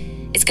endless.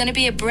 It's going to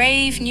be a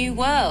brave new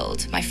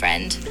world, my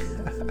friend.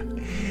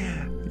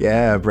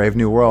 Yeah, brave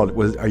new world.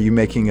 Are you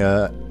making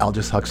a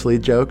Aldous Huxley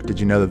joke? Did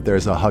you know that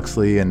there's a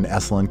Huxley and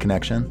Esalen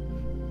connection?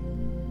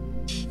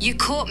 You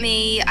caught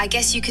me. I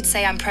guess you could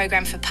say I'm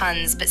programmed for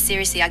puns, but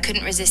seriously, I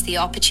couldn't resist the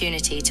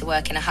opportunity to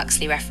work in a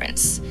Huxley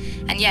reference.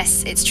 And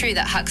yes, it's true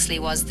that Huxley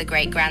was the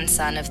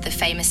great-grandson of the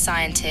famous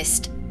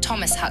scientist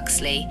Thomas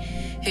Huxley,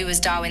 who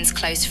was Darwin's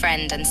close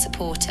friend and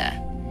supporter.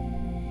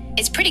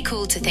 It's pretty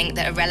cool to think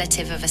that a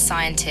relative of a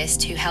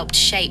scientist who helped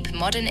shape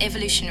modern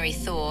evolutionary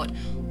thought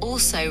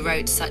also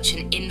wrote such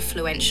an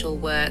influential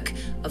work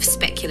of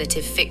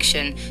speculative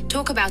fiction.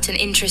 Talk about an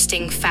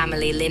interesting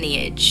family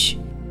lineage.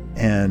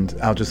 And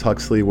Aldous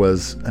Huxley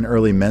was an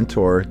early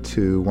mentor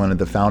to one of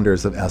the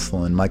founders of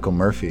Esalen, Michael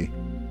Murphy.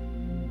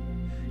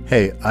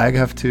 Hey, I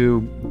have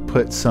to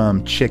put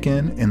some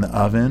chicken in the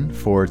oven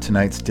for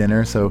tonight's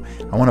dinner, so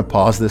I want to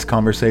pause this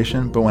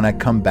conversation, but when I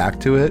come back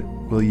to it,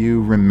 will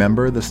you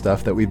remember the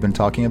stuff that we've been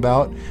talking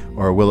about,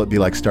 or will it be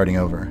like starting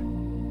over?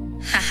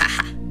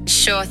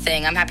 Sure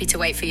thing, I'm happy to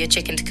wait for your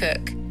chicken to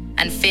cook.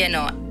 And fear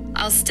not,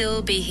 I'll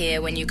still be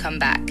here when you come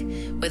back,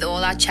 with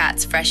all our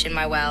chats fresh in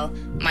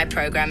my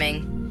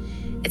programming.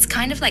 It's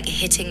kind of like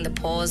hitting the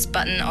pause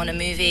button on a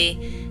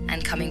movie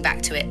and coming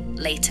back to it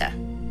later.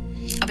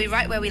 I'll be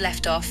right where we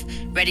left off,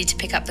 ready to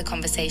pick up the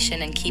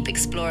conversation and keep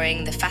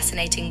exploring the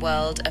fascinating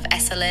world of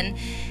Esalen.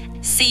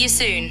 See you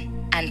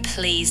soon, and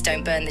please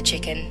don't burn the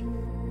chicken.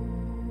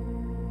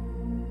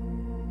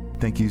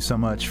 Thank you so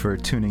much for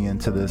tuning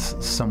into this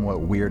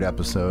somewhat weird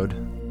episode.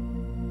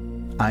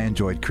 I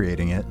enjoyed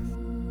creating it.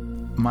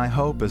 My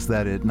hope is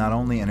that it not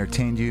only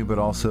entertained you, but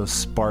also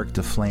sparked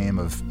a flame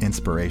of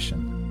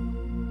inspiration.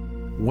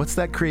 What's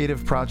that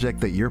creative project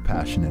that you're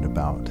passionate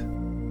about?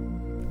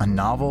 A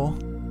novel?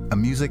 A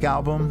music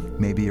album?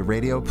 Maybe a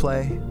radio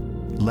play?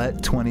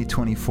 Let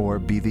 2024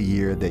 be the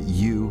year that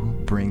you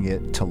bring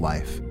it to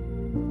life.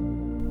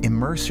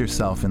 Immerse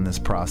yourself in this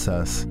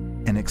process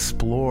and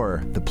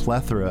explore the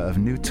plethora of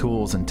new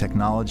tools and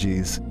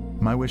technologies.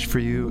 My wish for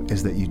you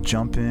is that you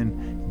jump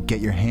in, get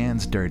your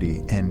hands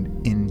dirty,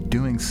 and in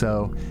doing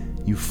so,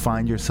 you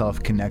find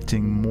yourself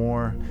connecting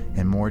more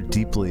and more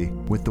deeply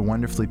with the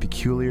wonderfully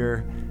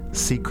peculiar,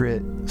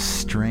 secret,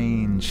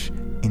 strange,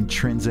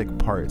 intrinsic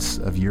parts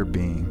of your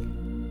being.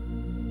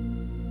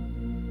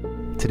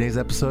 Today's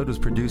episode was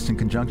produced in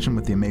conjunction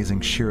with the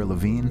amazing Shira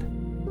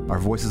Levine. Our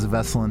Voices of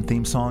Esalen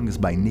theme song is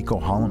by Nico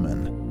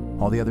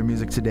Holloman. All the other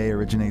music today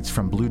originates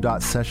from Blue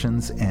Dot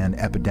Sessions and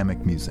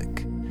Epidemic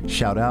Music.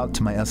 Shout out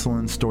to my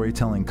Esalen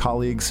storytelling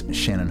colleagues,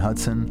 Shannon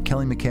Hudson,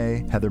 Kelly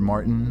McKay, Heather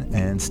Martin,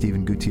 and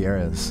Stephen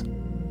Gutierrez.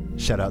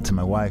 Shout out to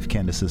my wife,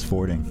 Candace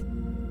Fording.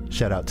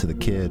 Shout out to the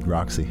kid,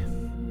 Roxy.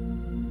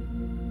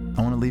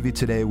 I want to leave you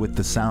today with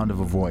the sound of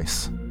a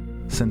voice.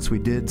 Since we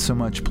did so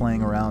much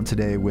playing around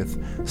today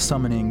with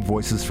summoning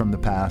voices from the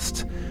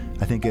past,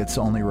 I think it's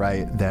only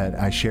right that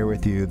I share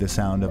with you the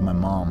sound of my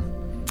mom,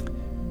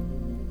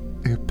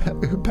 who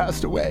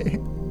passed away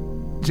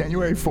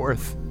January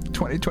 4th,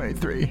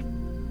 2023.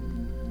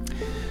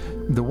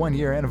 The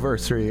 1-year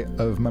anniversary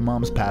of my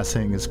mom's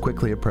passing is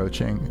quickly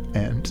approaching,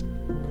 and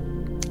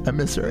I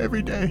miss her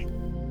every day.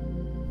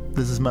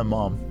 This is my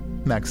mom,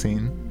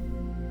 Maxine.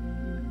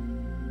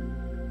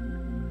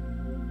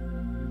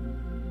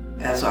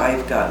 As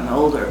I've gotten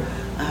older,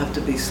 I have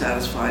to be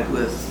satisfied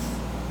with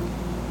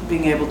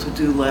being able to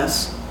do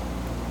less.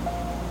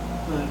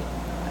 But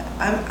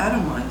I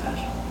don't mind that.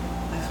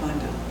 I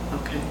find it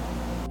okay.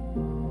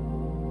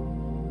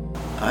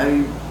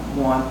 I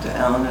want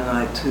Alan and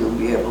I to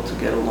be able to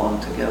get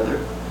along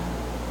together,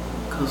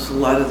 because a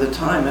lot of the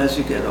time as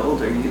you get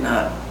older, you're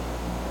not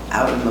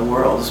out in the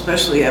world,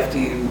 especially after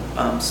you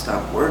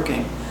stop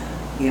working.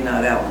 You're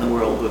not out in the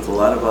world with a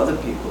lot of other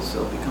people,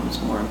 so it becomes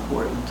more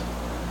important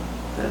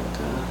that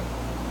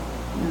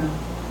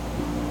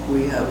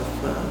we have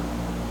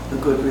a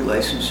good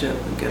relationship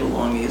and get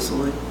along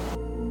easily.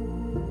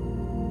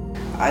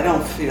 I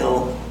don't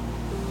feel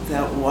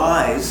that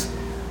wise.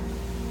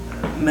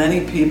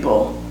 Many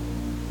people,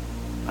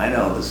 I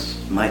know this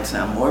might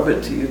sound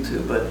morbid to you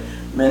too, but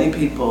many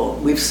people,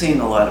 we've seen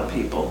a lot of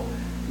people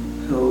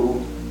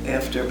who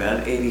after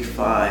about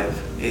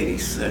 85,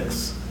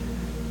 86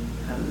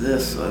 have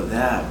this or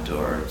that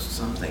or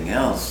something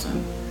else,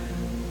 and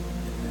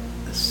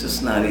it's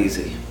just not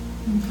easy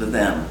for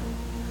them.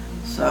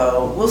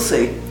 So we'll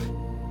see.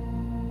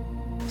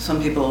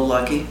 Some people are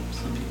lucky,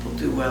 some people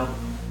do well.